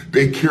views.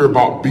 They care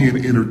about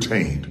being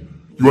entertained.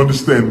 You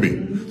understand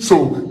me?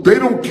 So they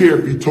don't care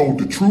if he told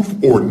the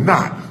truth or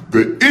not.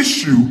 The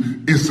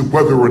issue is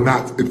whether or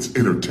not it's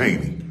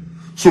entertaining.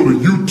 So the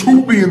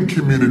YouTubian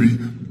community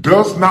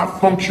does not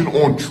function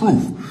on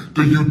truth.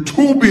 The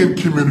YouTubian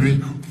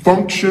community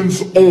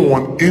functions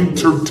on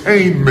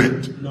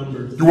entertainment.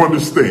 You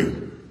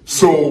understand?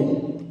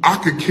 So I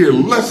could care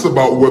less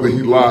about whether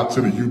he lied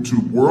to the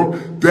YouTube world.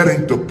 That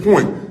ain't the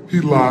point.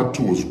 He lied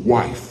to his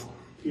wife.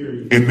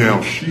 And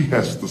now she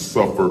has to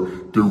suffer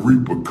the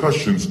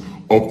repercussions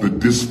of the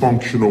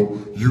dysfunctional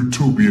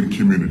YouTubian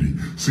community.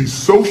 See,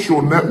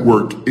 social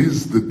network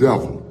is the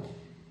devil.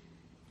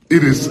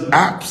 It is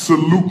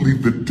absolutely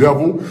the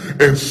devil,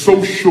 and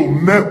social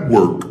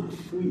network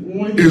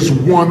is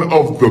one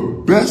of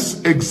the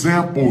best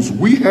examples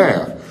we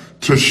have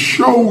to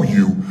show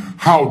you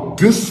how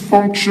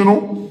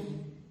dysfunctional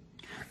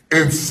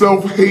and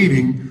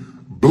self-hating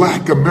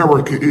Black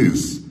America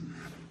is.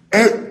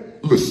 And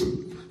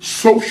listen,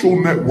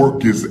 social network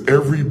gives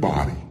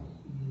everybody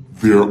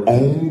their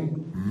own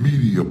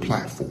media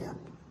platform.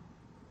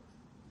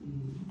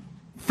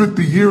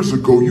 50 years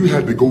ago, you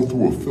had to go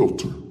through a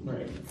filter.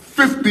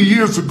 50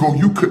 years ago,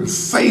 you couldn't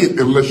say it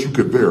unless you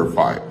could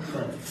verify it.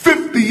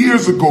 50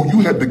 years ago,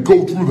 you had to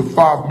go through the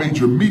 5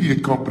 major media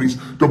companies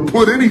to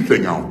put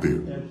anything out there.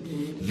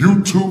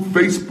 YouTube,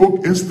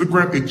 Facebook,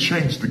 Instagram, it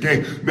changed the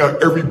game. Now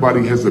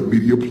everybody has a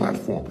media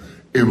platform.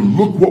 And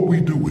look what we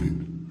do with it.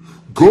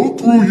 Go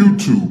through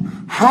YouTube.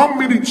 How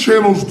many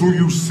channels do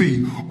you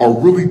see are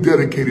really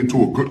dedicated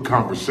to a good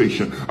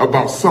conversation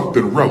about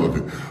something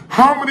relevant?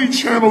 How many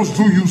channels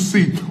do you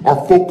see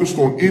are focused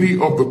on any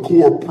of the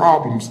core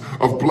problems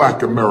of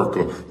Black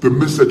America? The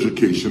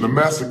miseducation, the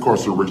mass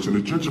incarceration,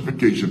 the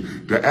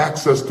gentrification, the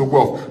access to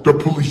wealth, the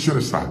police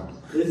genocide.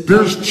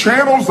 There's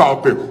channels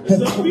out there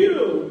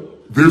who...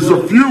 There's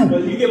a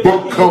few,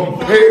 but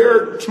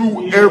compared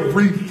to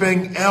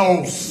everything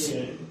else,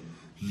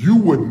 you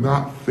would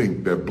not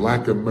think that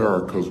Black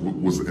America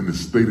was in a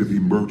state of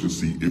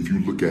emergency if you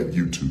look at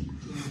YouTube.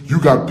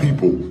 You got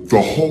people,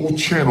 the whole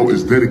channel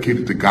is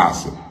dedicated to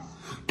gossip.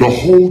 The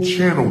whole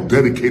channel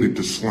dedicated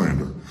to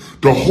slander.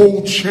 The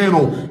whole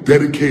channel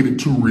dedicated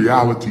to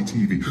reality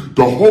TV.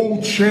 The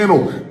whole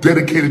channel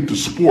dedicated to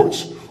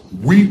sports.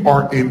 We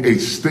are in a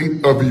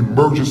state of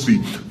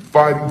emergency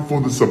fighting for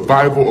the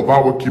survival of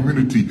our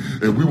community,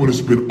 and we want to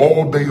spend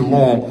all day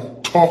long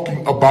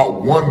talking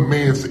about one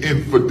man's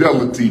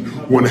infidelity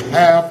when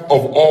half of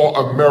all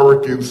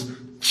Americans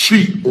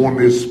cheat on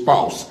their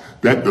spouse.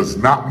 That does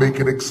not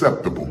make it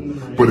acceptable,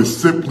 but it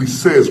simply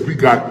says we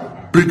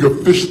got bigger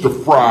fish to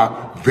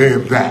fry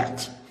than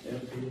that.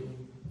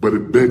 But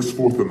it begs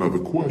forth another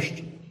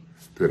question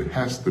that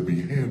has to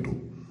be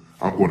handled.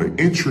 I'm going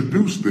to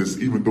introduce this,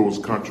 even though it's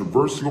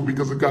controversial,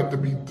 because it got to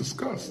be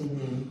discussed.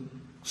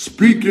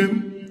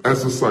 Speaking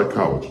as a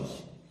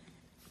psychologist,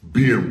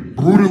 being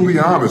brutally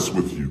honest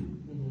with you,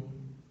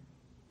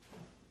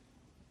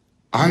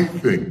 I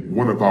think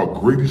one of our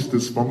greatest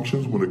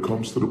dysfunctions when it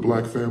comes to the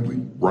black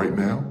family right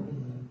now,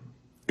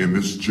 in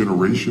this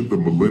generation, the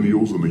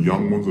millennials and the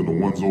young ones and the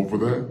ones over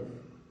there,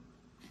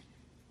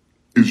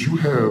 is you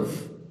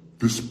have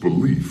this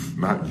belief,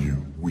 not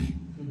you, we,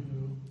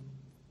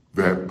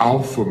 that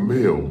alpha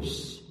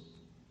males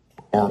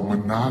are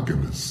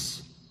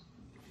monogamous.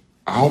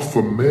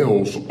 Alpha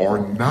males are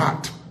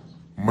not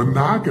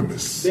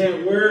monogamous.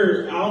 That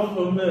word,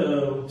 alpha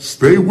male.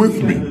 Stay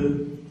with me.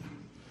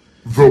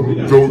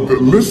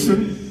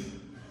 Listen,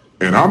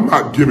 and I'm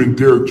not giving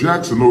Derek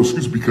Jackson no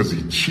excuse because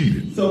he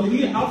cheated. So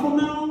he alpha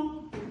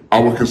male? I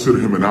would consider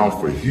him an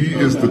alpha. He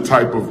is the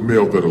type of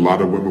male that a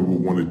lot of women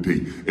would want to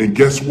date. And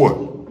guess what?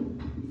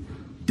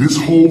 This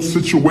whole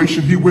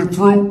situation he went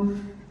through,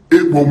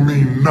 it will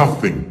mean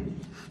nothing.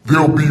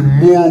 There'll be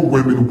more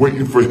women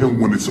waiting for him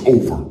when it's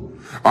over.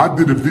 I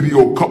did a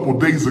video a couple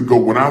days ago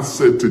when I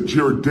said to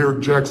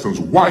Derek Jackson's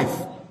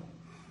wife,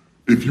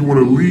 if you want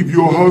to leave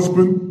your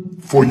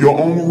husband for your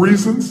own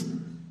reasons,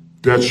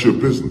 that's your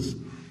business.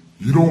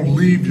 You don't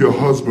leave your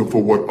husband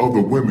for what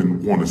other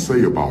women want to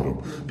say about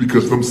him.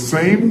 Because them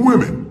same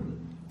women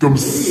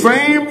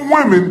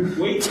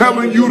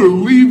telling you to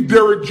leave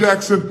Derek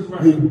Jackson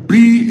will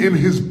be in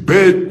his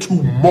bed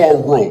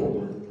tomorrow.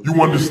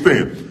 You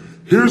understand?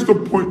 Here's the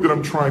point that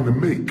I'm trying to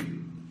make.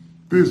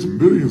 There's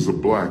millions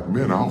of black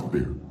men out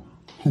there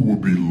who will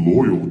be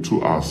loyal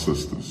to our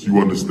sisters. You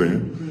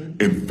understand?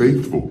 And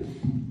faithful.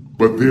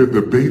 But they're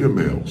the beta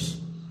males.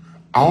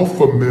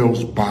 Alpha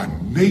males by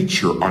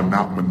nature are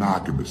not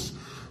monogamous.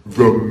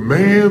 The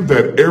man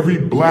that every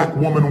black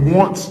woman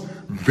wants,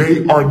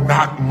 they are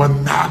not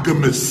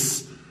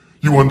monogamous.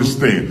 You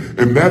understand?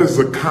 And that is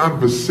a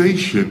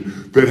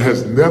conversation that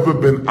has never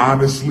been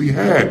honestly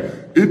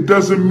had. It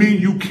doesn't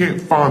mean you can't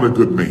find a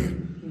good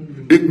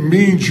man. It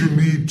means you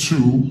need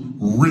to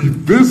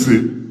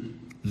revisit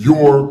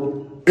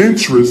your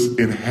interest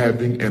in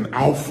having an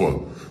alpha.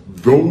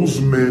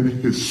 Those men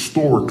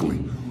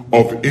historically,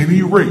 of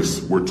any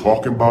race, we're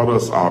talking about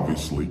us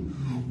obviously,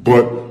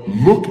 but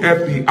look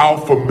at the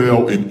alpha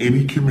male in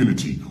any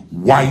community,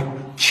 white,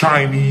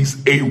 Chinese,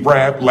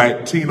 Arab,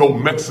 Latino,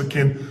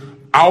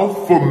 Mexican,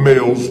 alpha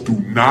males do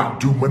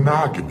not do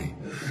monogamy.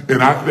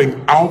 And I think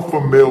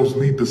alpha males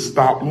need to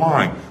stop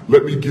lying.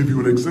 Let me give you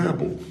an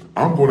example.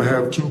 I'm going to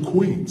have 2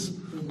 queens.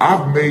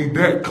 I've made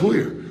that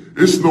clear.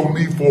 It's no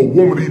need for a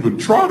woman to even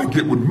try to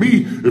get with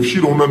me if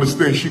she don't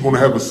understand she's going to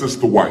have a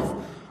sister wife.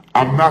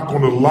 I'm not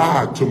going to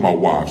lie to my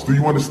wives. Do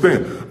you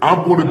understand?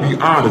 I'm going to be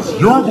honest.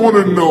 You're going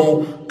to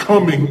know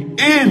coming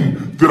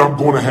in that I'm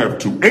going to have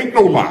 2. Ain't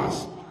no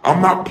lies.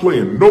 I'm not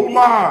playing no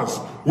lies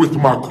with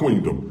my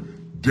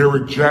queendom.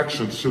 Derek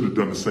Jackson should have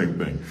done the same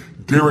thing.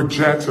 Derek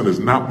Jackson is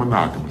not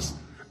monogamous.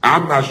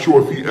 I'm not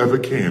sure if he ever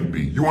can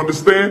be. You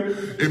understand?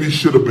 And he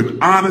should have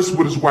been honest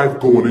with his wife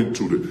going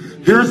into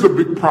it. Here's a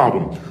big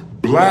problem.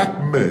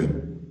 Black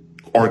men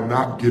are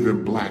not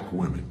giving black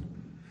women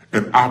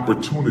an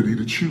opportunity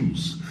to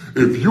choose.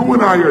 If you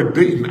and I are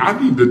dating, I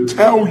need to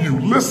tell you,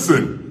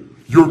 listen,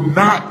 you're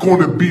not going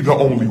to be the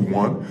only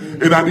one.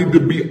 And I need to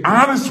be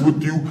honest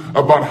with you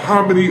about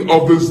how many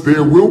others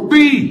there will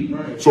be.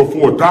 So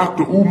for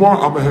Dr.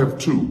 Umar, I'm going to have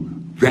 2.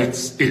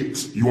 That's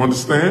it. You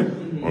understand?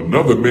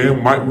 Another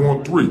man might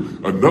want 3.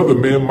 Another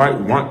man might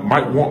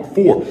want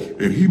 4.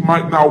 And he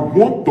might not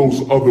want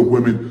those other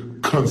women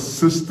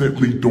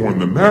consistently during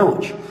the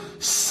marriage.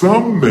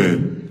 Some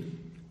men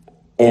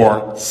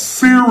are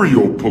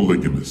serial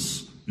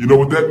polygamists. You know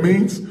what that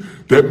means?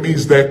 That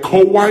means that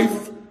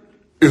co-wife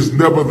is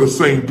never the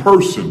same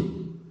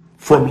person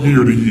from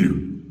year to year.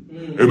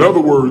 In other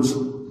words,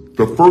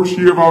 the first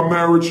year of our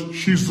marriage,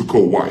 she's the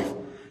co-wife.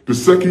 The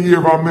second year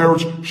of our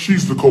marriage,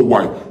 she's the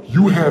co-wife.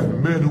 You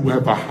have men who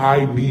have a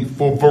high need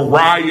for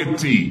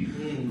variety.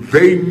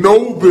 They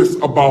know this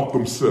about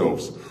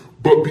themselves.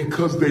 But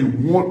because they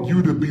want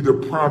you to be the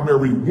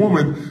primary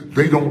woman,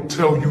 they don't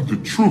tell you the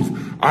truth.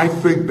 I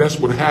think that's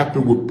what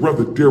happened with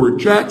Brother Derek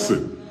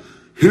Jackson.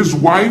 His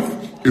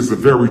wife is a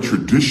very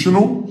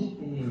traditional,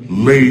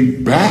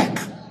 laid back.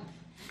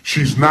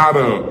 She's not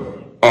a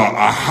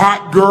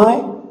hot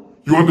girl.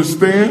 You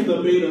understand?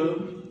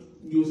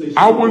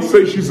 I wouldn't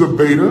say she's a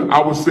beta.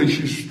 I would say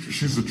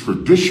she's a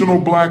traditional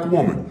black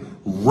woman,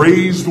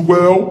 raised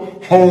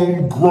well,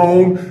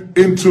 homegrown,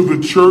 into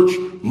the church,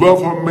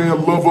 love her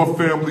man, love her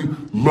family,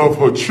 love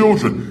her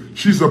children.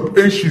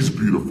 And she's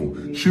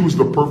beautiful. She was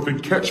the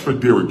perfect catch for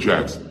Derek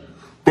Jackson.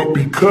 But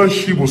because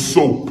she was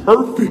so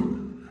perfect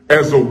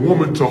as a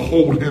woman to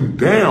hold him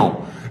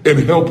down and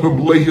help him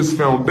lay his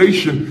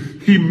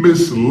foundation, he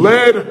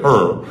misled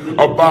her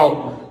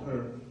about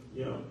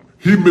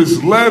his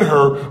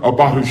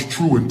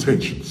true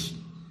intentions.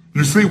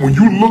 You see, when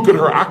you look at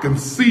her, I can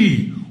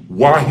see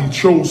why he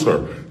chose her.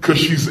 Because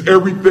she's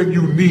everything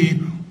you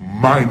need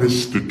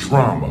minus the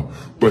drama.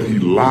 But he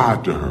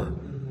lied to her.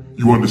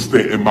 You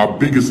understand? And my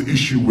biggest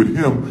issue with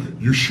him,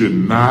 you should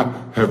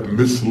not have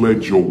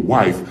misled your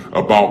wife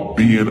about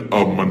being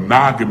a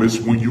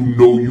monogamist when you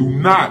know you're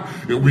not.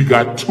 And we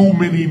got too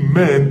many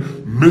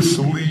men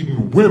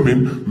misleading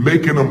women,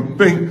 making them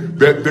think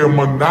that they're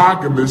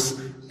monogamous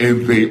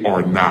and they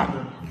are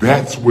not.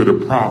 That's where the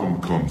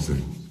problem comes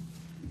in.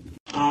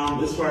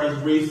 As far as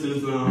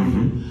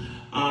racism,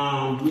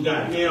 we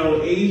got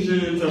now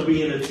Asians are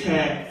being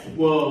attacked.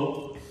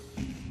 Well,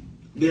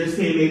 they're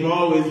saying they've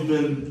always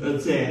been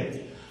attacked.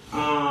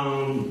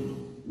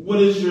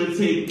 What is your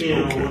take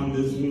now on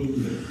this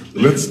movement?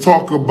 Let's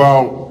talk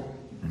about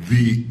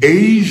the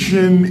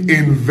Asian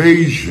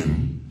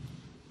invasion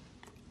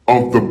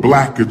of the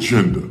black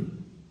agenda.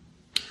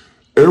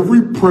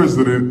 Every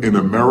president in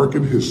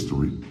American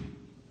history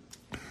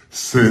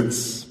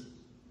since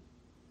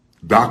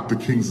Dr.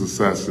 King's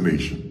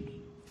assassination,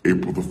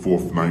 April the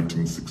 4th,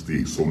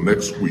 1968. So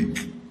next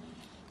week,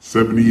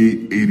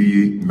 78,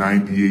 88,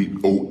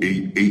 98,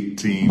 08,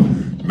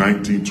 18,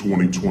 19,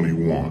 20,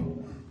 21.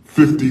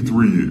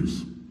 53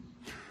 years.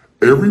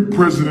 Every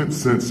president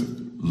since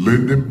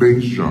Lyndon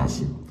Baines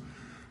Johnson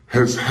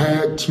has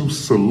had to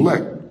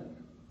select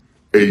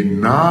a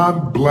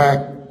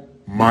non-black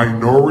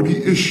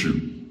minority issue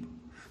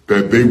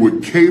that they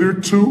would cater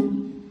to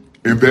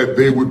and that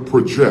they would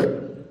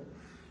project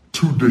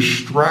to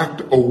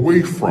distract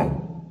away from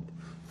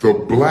the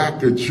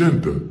black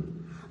agenda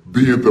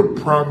being the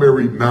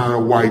primary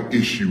non-white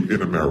issue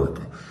in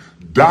America.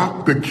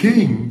 Dr.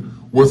 King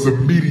was a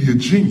media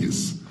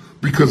genius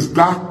because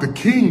Dr.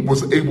 King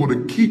was able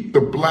to keep the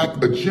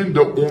black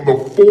agenda on the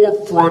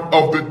forefront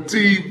of the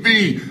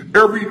TV.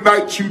 Every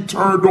night you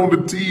turned on the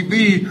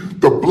TV,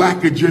 the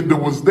black agenda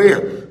was there.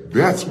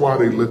 That's why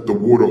they let the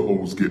water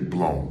hose get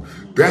blown.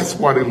 That's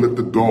why they let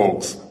the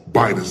dogs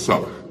bite us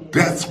up.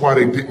 That's why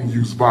they didn't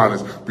use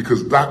violence,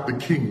 because Dr.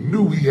 King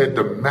knew he had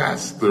to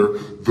master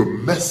the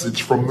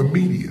message from the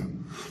media.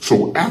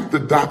 So after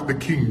Dr.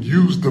 King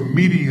used the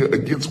media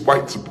against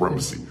white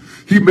supremacy,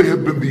 he may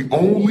have been the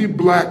only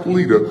black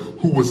leader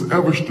who was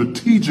ever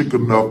strategic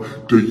enough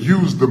to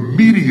use the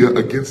media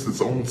against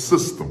its own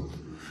system.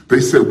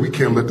 They said, we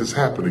can't let this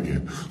happen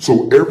again.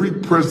 So every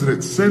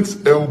president since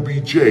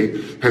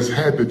LBJ has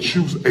had to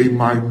choose a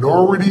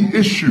minority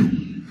issue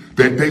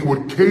that they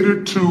would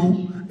cater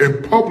to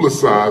and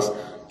publicize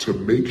to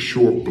make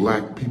sure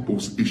black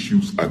people's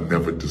issues are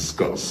never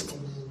discussed.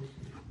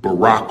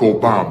 Barack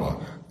Obama,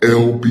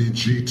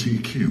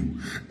 LBGTQ.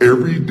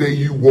 Every day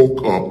you woke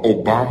up,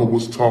 Obama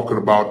was talking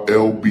about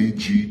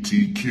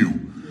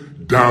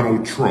LBGTQ.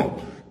 Donald Trump.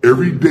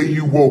 Every day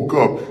you woke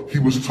up, he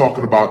was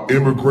talking about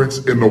immigrants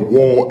and the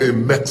wall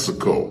in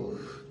Mexico.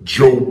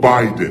 Joe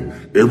Biden.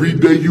 Every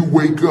day you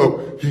wake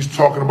up, he's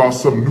talking about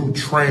some new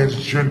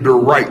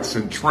transgender rights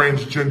and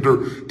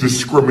transgender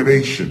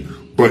discrimination.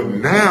 But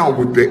now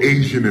with the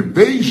Asian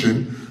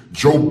invasion,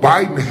 Joe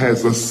Biden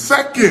has a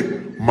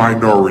second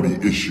minority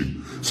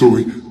issue. So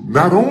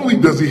not only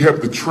does he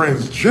have the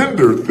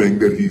transgender thing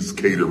that he's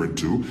catering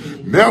to,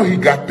 now he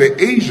got the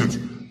Asians.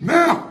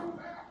 Now,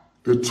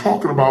 they're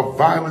talking about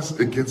violence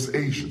against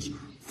Asians.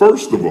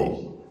 First of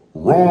all,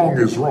 wrong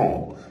is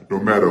wrong. No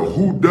matter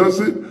who does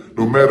it,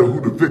 no matter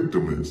who the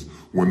victim is.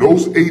 When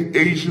those 8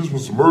 Asians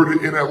was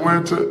murdered in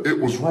Atlanta, it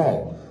was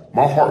wrong.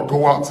 My heart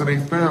go out to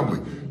their family.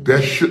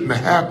 That shouldn't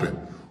have happened.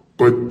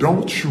 But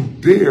don't you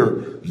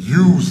dare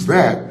use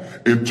that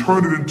and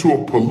turn it into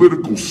a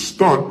political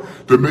stunt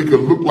to make it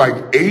look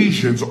like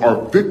Asians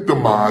are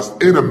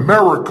victimized in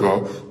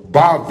America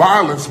by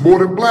violence more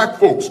than black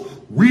folks.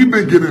 We've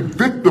been getting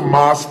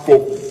victimized for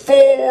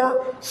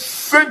 4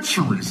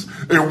 centuries,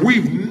 and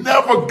we've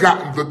never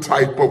gotten the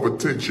type of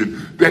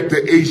attention that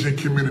the Asian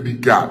community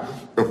got.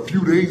 A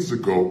few days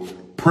ago,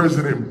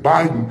 President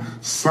Biden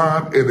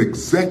signed an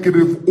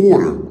executive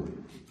order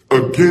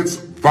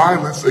against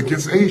violence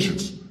against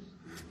Asians.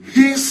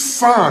 He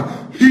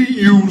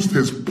used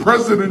his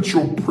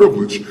presidential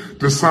privilege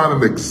to sign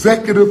an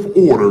executive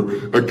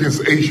order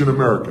against Asian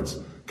Americans.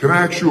 Can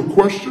I ask you a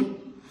question?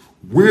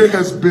 Where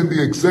has been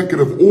the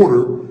executive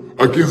order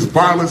against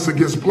violence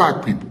against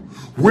black people?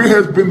 Where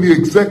has been the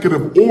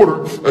executive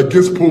order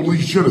against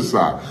police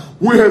genocide?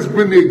 Where has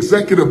been the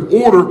executive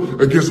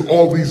order against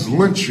all these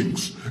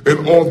lynchings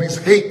and all these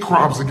hate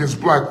crimes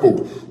against black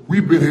folks?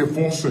 We've been here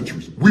 4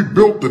 centuries. We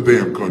built the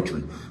damn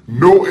country.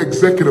 No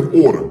executive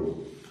order.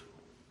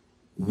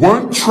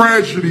 One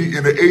tragedy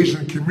in the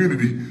Asian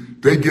community,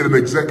 they get an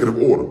executive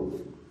order.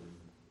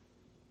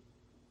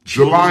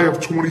 July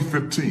of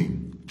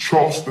 2015,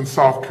 Charleston,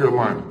 South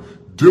Carolina.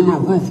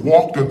 Dylan Roof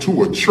walked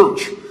into a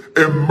church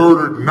and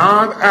murdered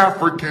 9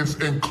 Africans,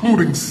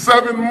 including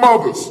 7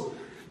 mothers.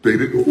 They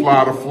didn't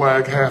fly the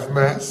flag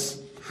half-mast.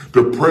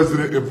 The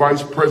president and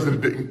vice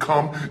president didn't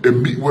come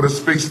and meet with us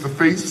face to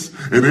face,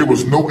 and there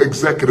was no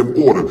executive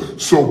order.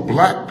 So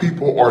black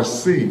people are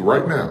seeing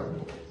right now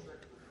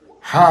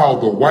how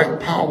the white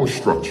power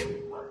structure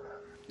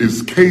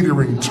is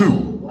catering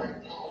to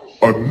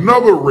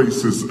another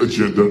racist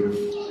agenda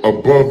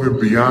above and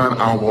beyond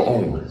our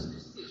own.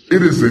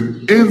 It is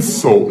an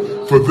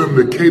insult for them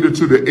to cater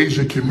to the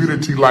Asian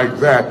community like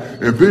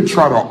that and then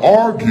try to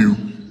argue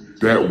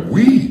that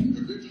we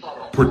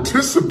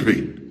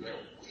participate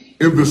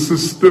in the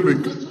systemic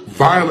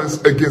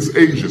violence against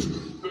Asians.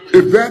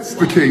 If that's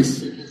the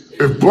case,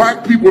 if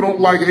black people don't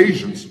like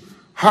Asians,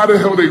 how the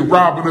hell they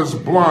robbing us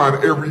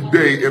blind every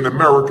day in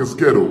America's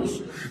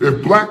ghettos?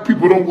 If black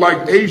people don't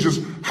like Asians,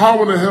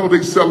 how in the hell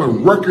they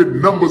selling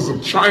record numbers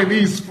of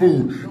Chinese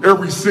food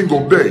every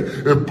single day?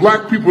 If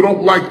black people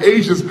don't like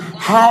Asians,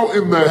 how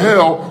in the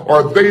hell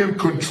are they in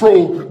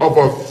control of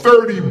a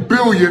 $30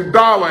 billion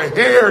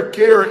hair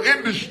care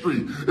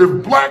industry?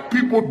 If black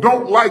people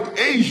don't like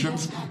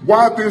Asians,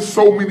 why are there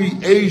so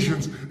many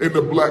Asians in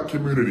the black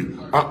community?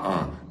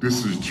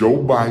 This is Joe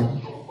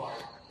Biden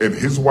and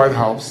his White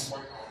House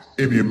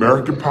in the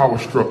American power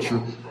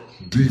structure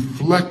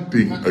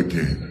deflecting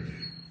again.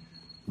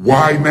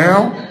 Why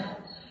now?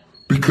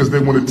 Because they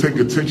want to take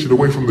attention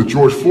away from the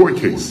George Floyd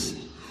case.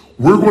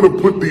 We're going to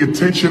put the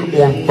attention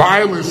on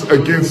violence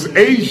against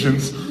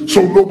Asians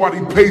so nobody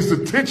pays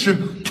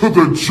attention to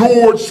the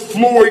George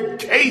Floyd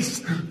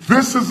case.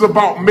 This is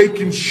about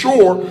making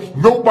sure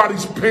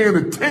nobody's paying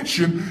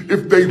attention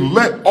if they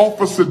let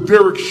Officer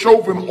Derek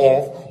Chauvin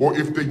off or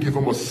if they give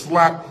him a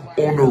slap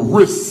on the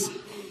wrist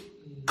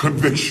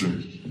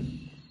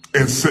conviction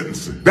and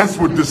sentencing. That's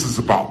what this is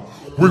about.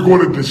 We're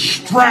going to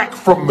distract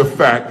from the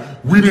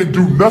fact we didn't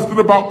do nothing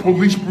about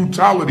police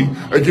brutality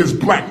against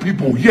black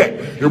people yet.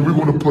 And we're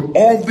going to put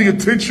all the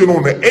attention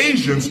on the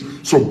Asians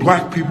so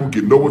black people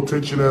get no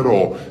attention at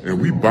all.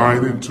 And we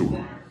buying into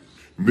it.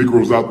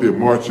 Negroes out there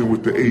marching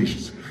with the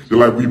Asians. They're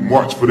like, we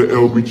march for the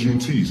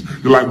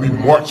LGBTs. They're like, we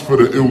march for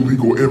the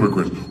illegal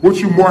immigrants. What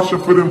you marching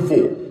for them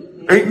for?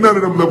 Ain't none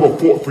of them never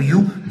fought for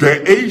you.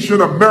 The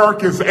Asian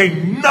Americans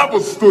ain't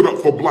never stood up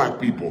for black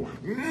people.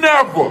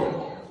 Never.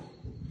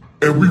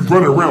 And we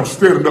run around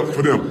standing up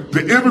for them.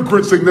 The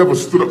immigrants ain't never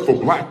stood up for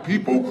black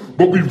people,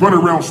 but we run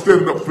around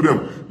standing up for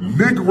them.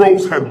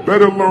 Negroes had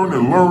better learn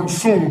and learn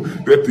soon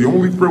that the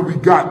only friend we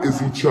got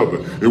is each other.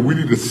 And we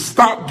need to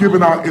stop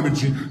giving our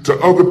energy to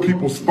other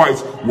people's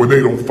fights when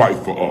they don't fight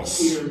for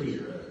us.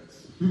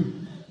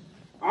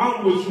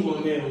 I'm with you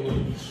on that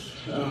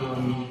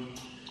one.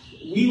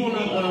 We want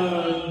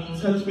to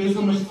touch base.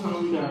 How much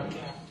time we got?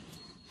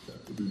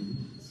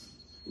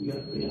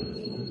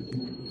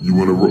 You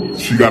want to?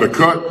 She got a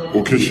cut,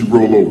 or can she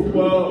roll over?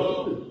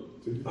 Well,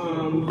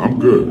 I'm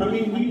good. I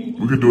mean,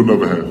 we can do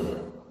another half.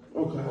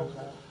 Okay.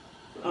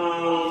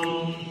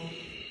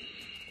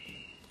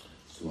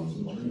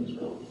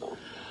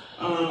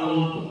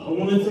 I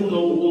wanted to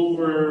go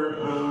over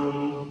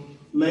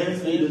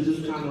lastly to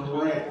just kind of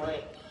wrap.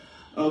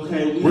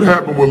 Okay. What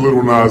happened with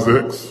Little Nas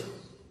X?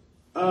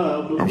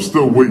 I'm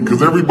still waiting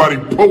because everybody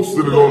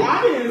posted it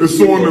on. It's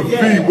on the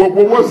feed. What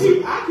was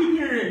it? I keep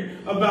hearing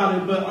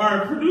about it, but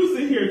our producer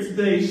here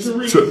today,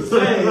 Sharif,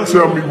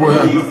 tell me what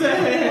happened. He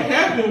said what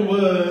happened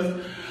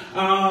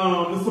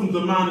was some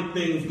demonic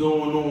things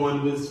going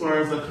on as far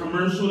as a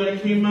commercial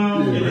that came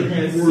out, and it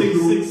had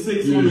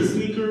 666 on the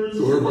sneakers.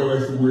 So everybody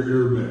likes to wear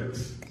Air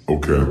Max.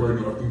 Okay.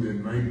 Everybody know, I think they're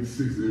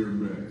 96 Air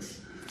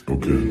Max.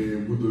 Okay.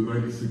 And with the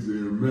 96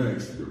 Air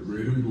Max, they're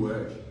red and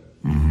black.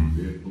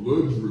 They have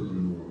blood dripping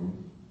on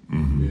them.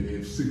 And they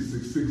have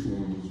 666 on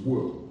them as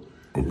well.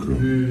 Okay.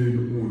 And then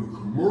on the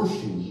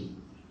commercial,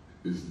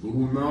 it's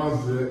Lil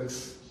Nas X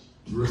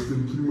dressed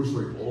in pretty much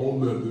like all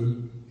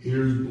leather,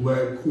 hair's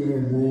black,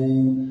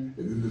 cornrow, and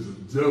then there's a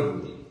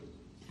devil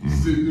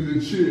sitting in a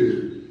chair,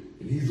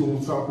 and he's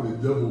on top of the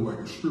devil like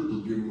a stripper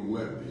giving him a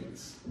lap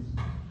dance.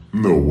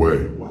 No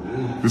way. Wow.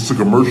 This is a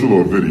commercial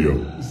or a video?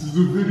 This is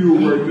a video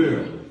right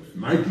now.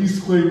 Nike's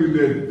claiming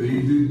that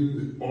they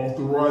didn't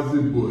authorize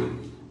it, but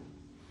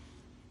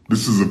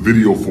this is a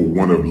video for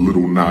one of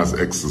Little Nas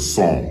X's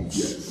songs.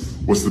 Yes.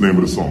 What's the name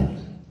of the song?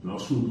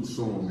 Not sure what the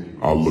song name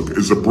is. I'll look.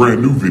 It's a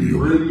brand new video.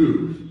 Brand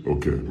new.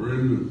 Okay.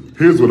 Brand new.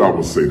 Here's what I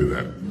will say to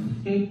that.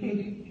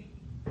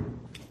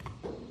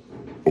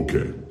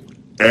 Okay.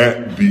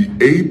 At the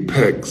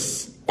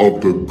apex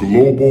of the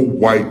global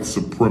white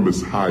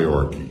supremacist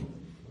hierarchy,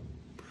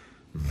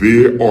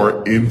 there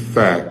are in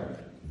fact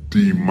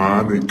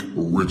demonic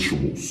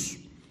rituals.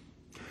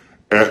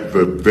 At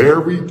the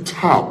very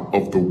top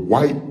of the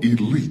white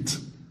elite,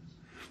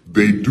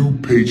 they do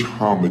pay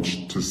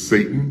homage to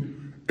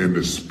Satan and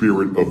the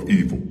spirit of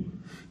evil.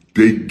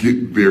 They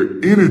get their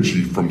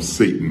energy from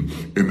Satan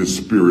and the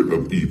spirit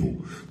of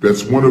evil.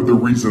 That's one of the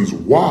reasons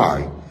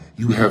why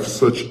you have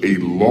such a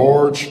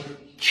large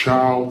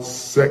child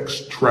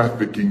sex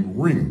trafficking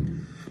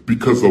ring,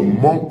 because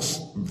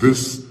amongst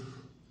this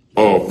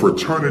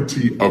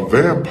fraternity of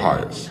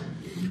vampires,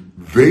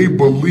 they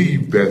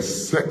believe that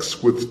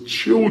sex with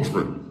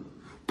children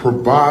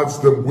provides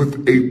them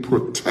with a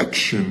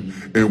protection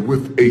and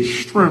with a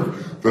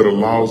strength that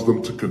allows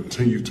them to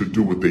continue to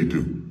do what they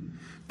do.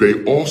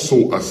 They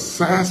also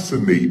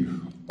assassinate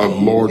a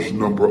large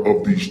number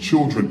of these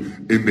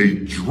children, and they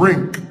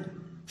drink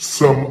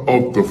some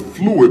of the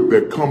fluid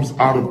that comes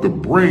out of the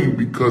brain,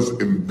 because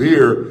in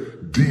their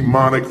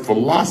demonic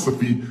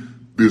philosophy,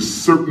 there's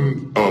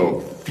certain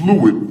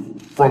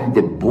fluid from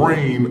the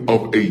brain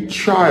of a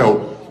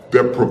child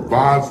that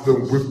provides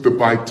them with the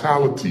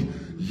vitality.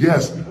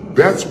 Yes,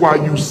 that's why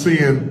you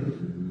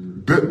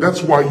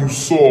that's why you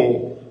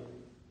saw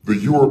the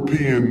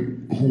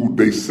European who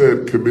they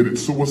said committed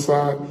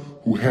suicide,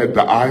 who had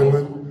the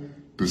island,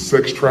 the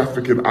sex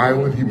trafficking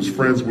island. He was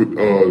friends with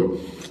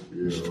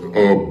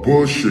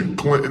Bush and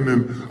Clinton,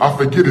 and I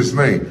forget his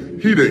name.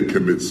 He didn't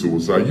commit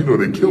suicide. You know,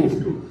 they killed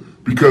him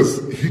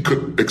because he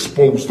could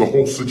expose the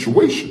whole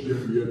situation.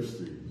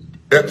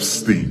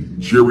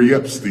 Jeffrey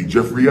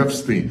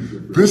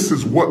Epstein. This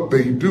is what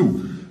they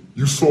do.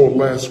 You saw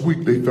last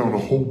week they found a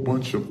whole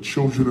bunch of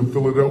children in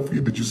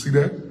Philadelphia. Did you see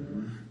that?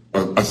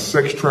 A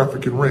sex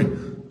trafficking ring.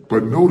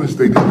 But notice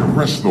they didn't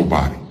arrest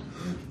nobody.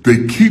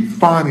 They keep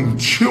finding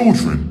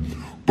children,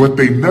 but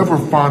they never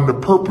find the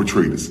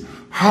perpetrators.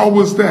 How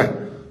was that?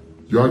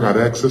 Y'all got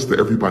access to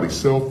everybody's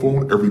cell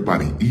phone,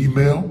 everybody's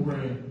email.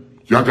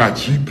 Y'all got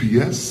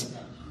GPS.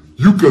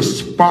 You could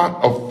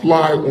spot a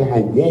fly on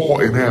a wall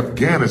in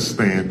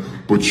Afghanistan,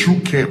 but you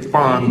can't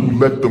find who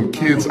let them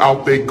kids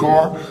out their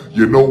car.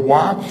 You know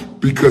why?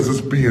 Because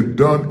it's being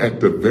done at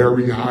the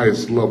very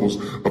highest levels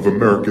of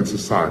American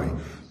society.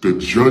 The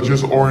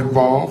judges are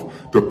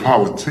involved, the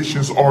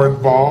politicians are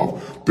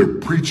involved, the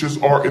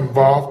preachers are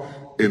involved,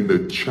 and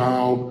the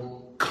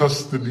child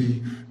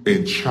custody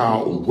and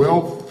child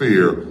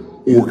welfare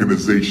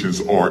organizations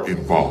are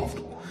involved.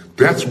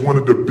 That's one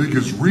of the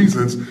biggest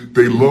reasons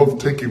they love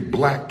taking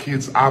black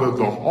kids out of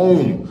the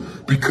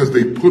home, because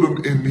they put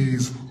them in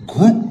these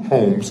group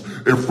homes,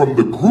 and from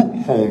the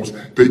group homes,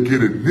 they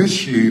get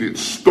initiated,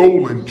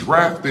 stolen,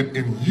 drafted,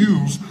 and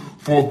used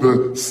for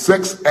the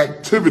sex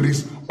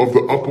activities of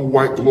the upper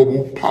white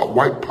global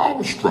white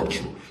power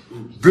structure.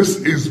 This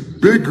is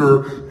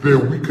bigger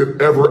than we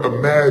could ever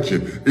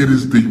imagine. It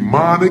is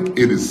demonic,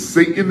 it is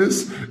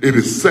Satanist, it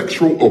is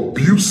sexual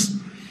abuse.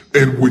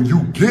 And when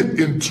you get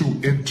into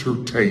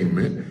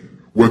entertainment,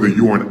 whether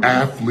you're an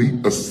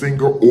athlete, a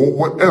singer, or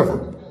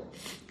whatever,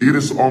 it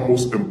is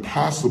almost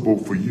impossible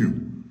for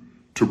you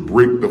to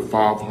break the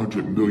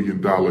 $500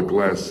 million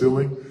glass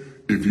ceiling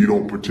if you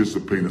don't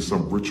participate in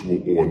some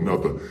ritual or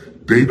another.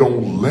 They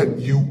don't let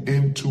you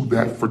into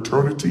that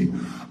fraternity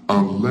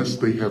unless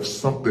they have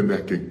something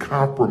that can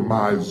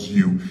compromise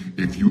you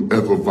if you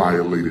ever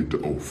violated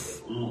the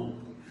oath.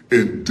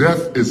 And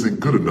death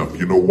isn't good enough.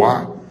 You know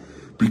why?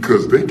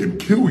 Because they can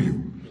kill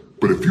you.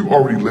 But if you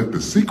already let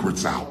the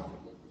secrets out,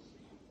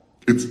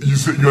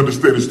 you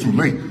understand it's too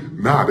late.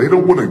 Nah, they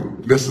don't want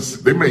to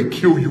necessarily, they may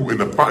kill you in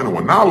the final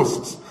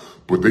analysis,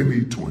 but they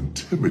need to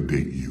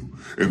intimidate you.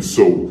 And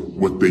so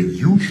what they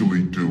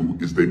usually do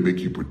is they make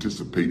you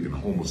participate in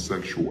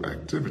homosexual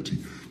activity.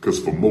 Because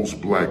for most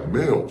black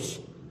males,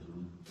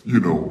 you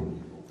know,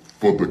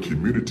 for the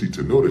community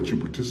to know that you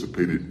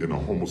participated in a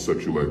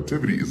homosexual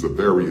activity is a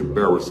very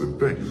embarrassing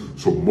thing.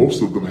 So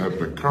most of them have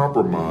been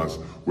compromised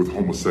with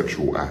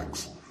homosexual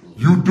acts.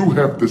 You do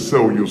have to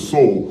sell your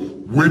soul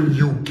when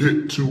you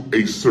get to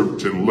a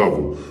certain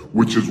level,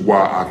 which is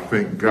why I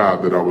thank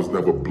God that I was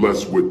never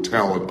blessed with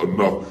talent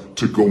enough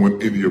to go in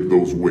any of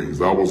those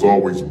ways. I was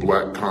always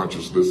black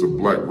consciousness and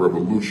black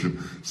revolution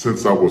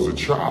since I was a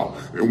child.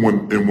 And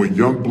when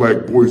young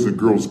black boys and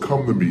girls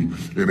come to me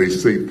and they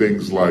say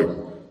things like,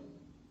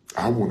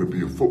 I want to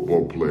be a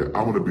football player,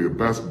 I want to be a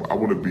basketball, I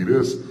want to be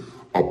this,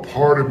 a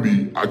part of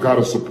me, I got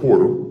to support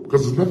them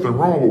because there's nothing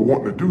wrong with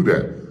wanting to do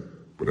that.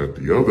 But at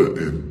the other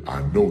end,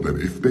 I know that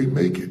if they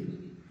make it,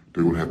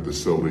 they're going to have to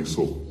sell their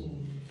soul.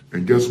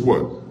 And guess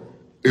what?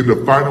 In the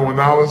final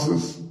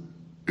analysis,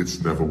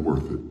 it's never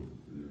worth it.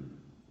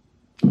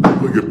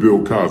 Look at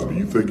Bill Cosby.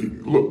 You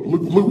think,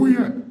 look where you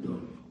at.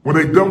 When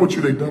they done with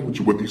you, they done with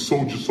you. Whether you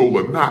sold your soul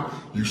or not,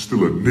 you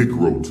still a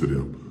Negro to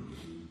them.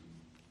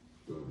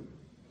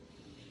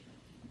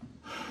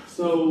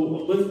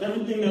 So with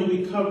everything that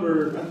we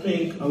covered, I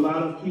think a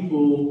lot of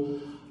people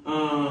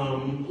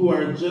who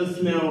are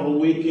just now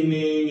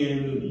awakening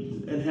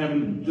and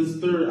having this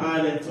third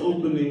eye that's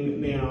opening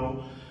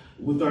now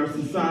with our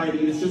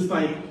society, it's just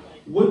like,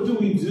 what do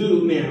we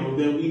do now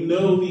that we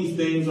know these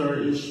things are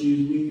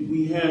issues?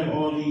 We have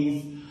all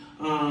these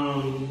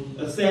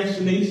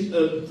assassination,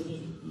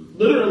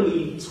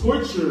 literally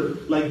torture,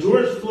 like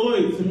George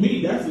Floyd. To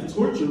me, that's a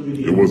torture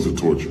video. It was a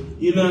torture.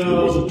 You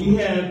know,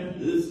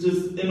 it's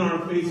just in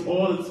our face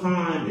all the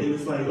time, and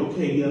it's like,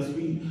 okay, yes,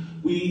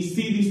 we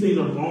see these things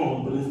are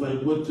wrong, but it's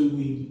like, what do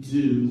we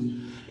do?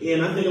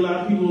 And I think a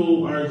lot of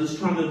people are just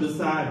trying to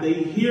decide. They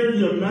hear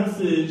your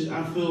message.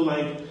 I feel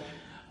like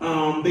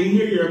they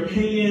hear your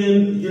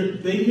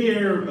opinion. They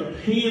hear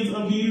opinions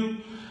of you,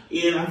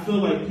 and I feel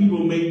like people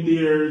make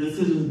their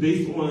decisions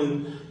based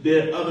on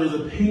their others'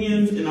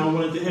 opinions. And I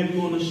wanted to have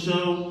you on the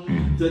show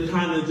to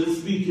kind of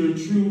just speak your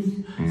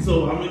truth.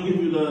 So I'm gonna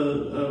give you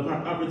the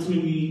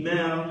opportunity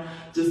now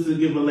just to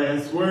give a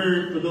last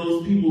word for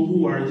those people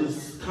who are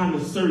just kind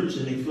of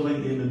searching. They feel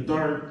like they're in the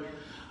dark.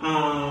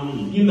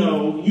 You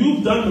know,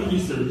 you've done the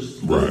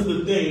research. Right. This is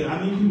the thing.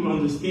 I need people to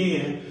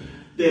understand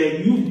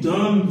that you've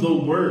done the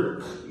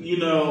work.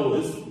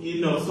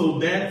 So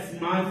that's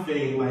my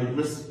thing. Like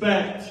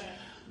respect,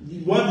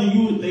 whether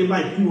they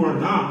like you or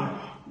not.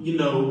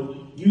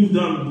 You've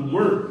done the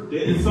work.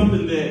 It's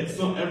something that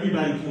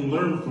everybody can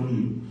learn from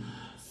you.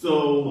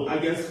 So I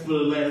guess for the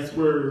last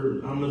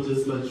word, I'm gonna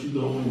just let you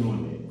go in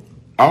on it.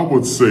 I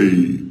would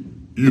say,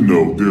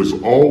 there's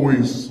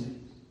always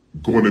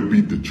going to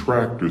be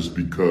detractors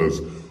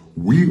because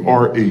we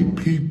are a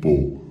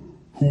people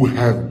who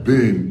have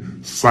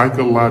been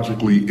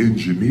psychologically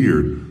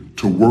engineered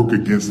to work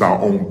against our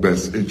own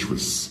best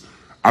interests.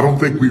 I don't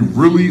think we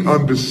really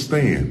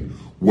understand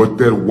what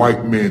that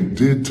white man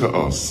did to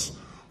us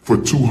for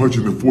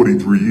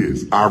 243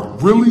 years. I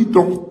really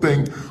don't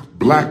think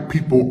black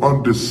people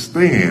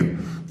understand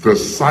the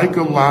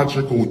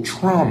psychological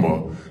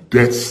trauma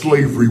that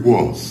slavery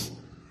was.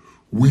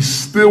 We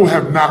still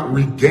have not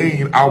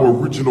regained our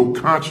original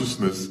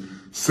consciousness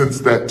since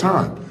that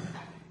time.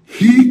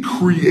 He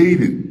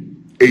created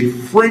a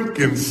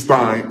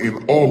Frankenstein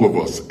in all of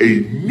us,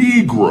 a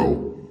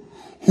Negro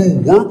who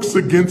works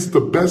against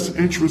the best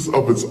interests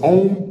of his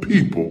own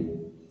people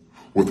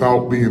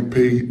without being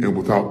paid and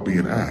without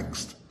being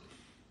asked.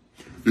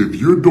 If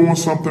you're doing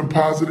something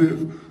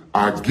positive,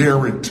 I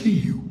guarantee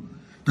you,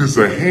 there's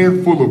a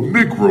handful of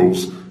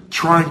Negroes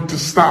trying to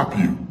stop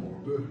you.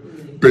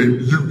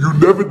 You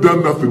never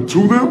done nothing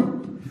to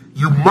them.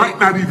 You might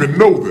not even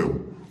know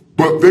them,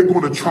 but they're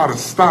going to try to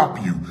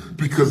stop you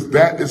because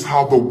that is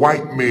how the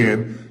white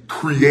man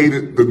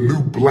created the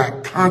new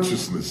black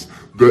consciousness,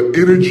 the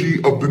energy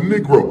of the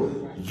Negro.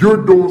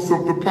 You're doing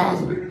something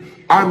positive.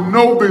 I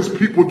know there's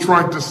people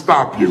trying to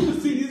stop you. You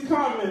should see these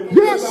comments.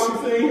 Yes, I'm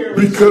saying here,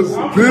 because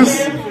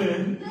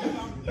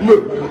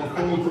look,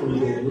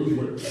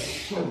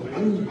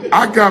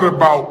 I got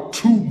about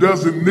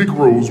 24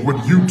 Negroes with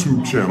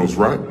YouTube channels,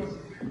 right?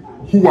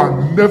 Who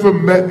I never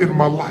met in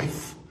my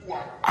life.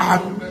 I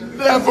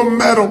never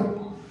met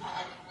them.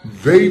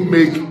 They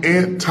make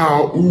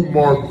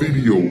anti-Umar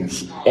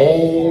videos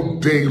all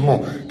day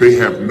long. They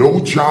have no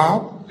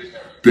job.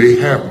 They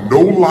have no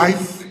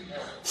life.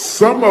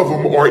 Some of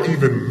them are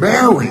even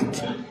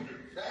married.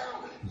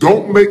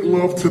 Don't make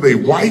love to their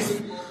wife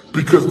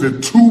because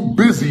they're too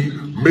busy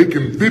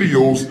making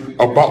videos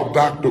about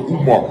Dr.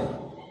 Umar.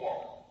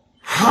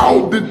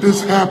 How did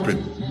this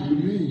happen?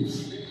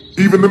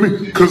 Even to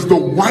me, because the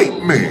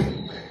white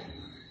man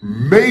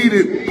made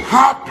it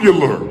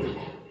popular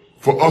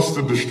for us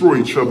to destroy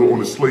each other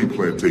on a slave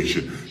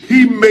plantation.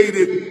 He made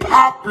it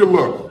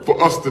popular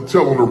for us to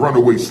tell on the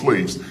runaway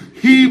slaves.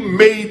 He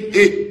made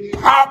it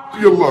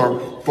popular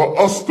for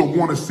us to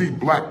want to see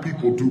black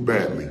people do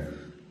badly.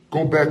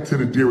 Go back to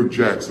the Derrick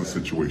Jackson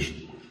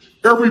situation.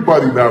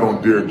 Everybody not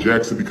on Derrick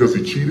Jackson because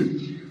he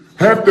cheated.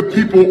 Half the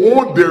people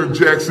on Derrick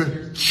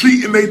Jackson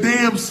cheating their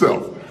damn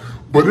self.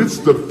 But it's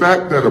the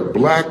fact that a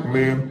black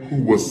man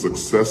who was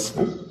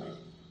successful,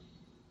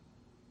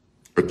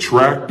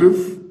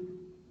 attractive,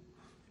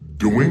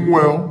 doing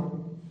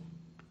well,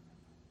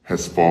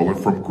 has fallen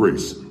from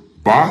grace.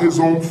 By his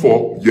own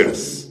fault,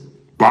 yes.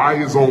 By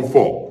his own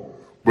fault.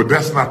 But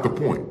that's not the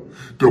point.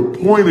 The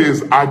point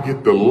is I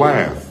get to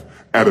laugh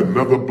at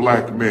another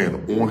black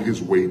man on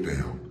his way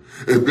down.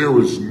 And there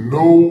is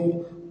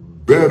no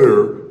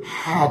better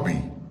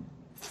hobby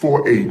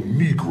for a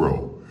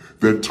Negro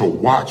than to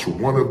watch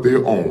one of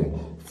their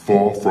own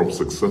fall from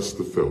success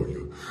to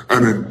failure.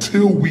 And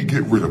until we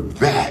get rid of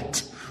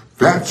that,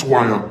 that's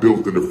why I'm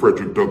building the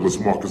Frederick Douglass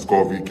Marcus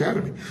Garvey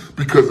Academy.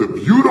 Because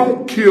if you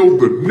don't kill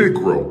the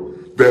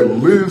Negro that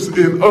lives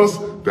in us,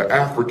 the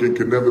African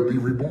can never be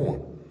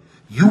reborn.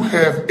 You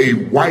have a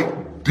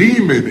white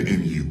demon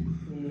in you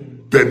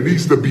that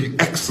needs to be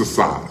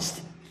exorcised.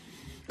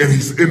 And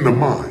he's in the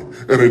mind.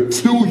 And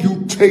until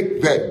you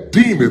take that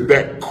demon,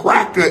 that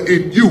cracker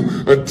in you,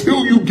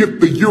 until you get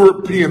the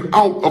European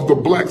out of the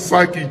black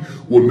psyche,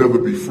 we'll never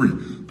be free.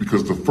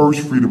 Because the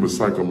first freedom is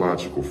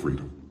psychological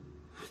freedom.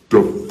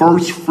 The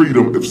first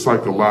freedom is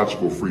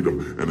psychological freedom.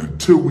 And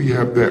until we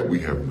have that, we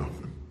have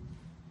nothing.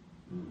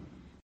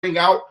 Bring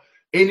out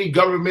any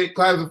government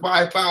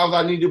classified files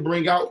I need to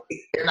bring out,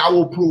 and I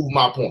will prove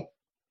my point.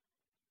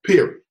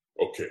 Period.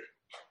 Okay.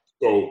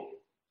 So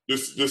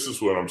this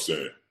is what I'm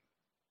saying.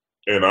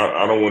 And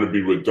I don't want to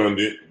be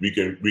redundant. We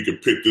can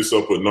pick this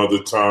up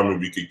another time and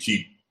we can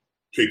keep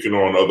picking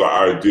on other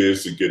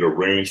ideas to get a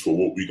range for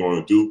what we're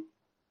going to do.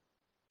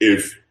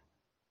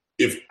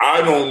 If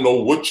I don't know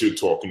what you're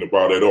talking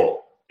about at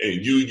all,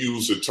 and you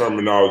use a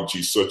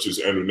terminology such as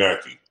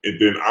Anunnaki, and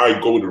then I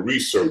go to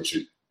research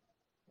it,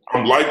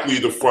 I'm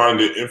likely to find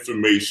the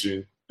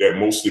information that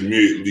most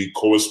immediately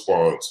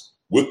corresponds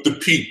with the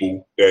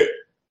people that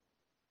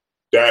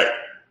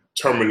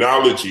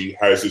terminology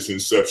has its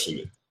inception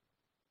in.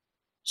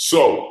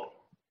 So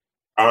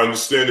I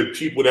understand the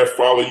people that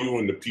follow you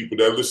and the people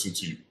that listen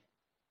to you.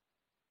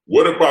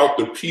 What about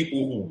the people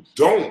who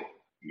don't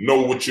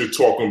know what you're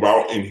talking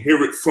about and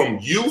hear it from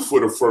you for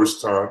the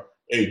first time,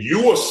 and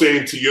you are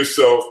saying to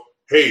yourself,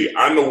 hey,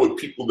 I know what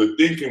people are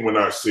thinking when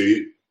I say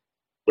it,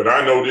 but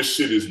I know this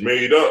shit is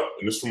made up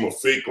and it's from a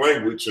fake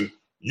language, and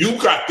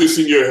you got this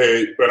in your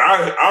head, but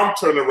I'm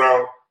turning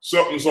around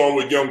something's on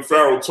with young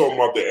Pharaoh talking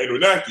about the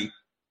Anunnaki.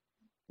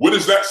 What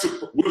is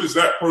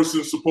that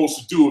person supposed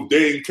to do if they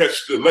didn't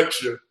catch the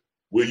lecture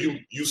where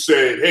you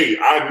said, hey,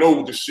 I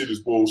know this shit is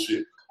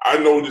bullshit. I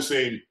know this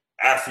ain't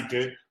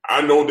African.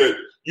 I know that,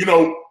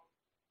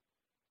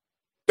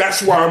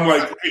 that's why I'm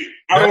like, hey,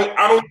 I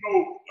don't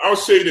know. I'll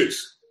say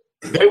this.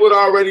 They would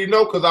already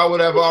know because I would have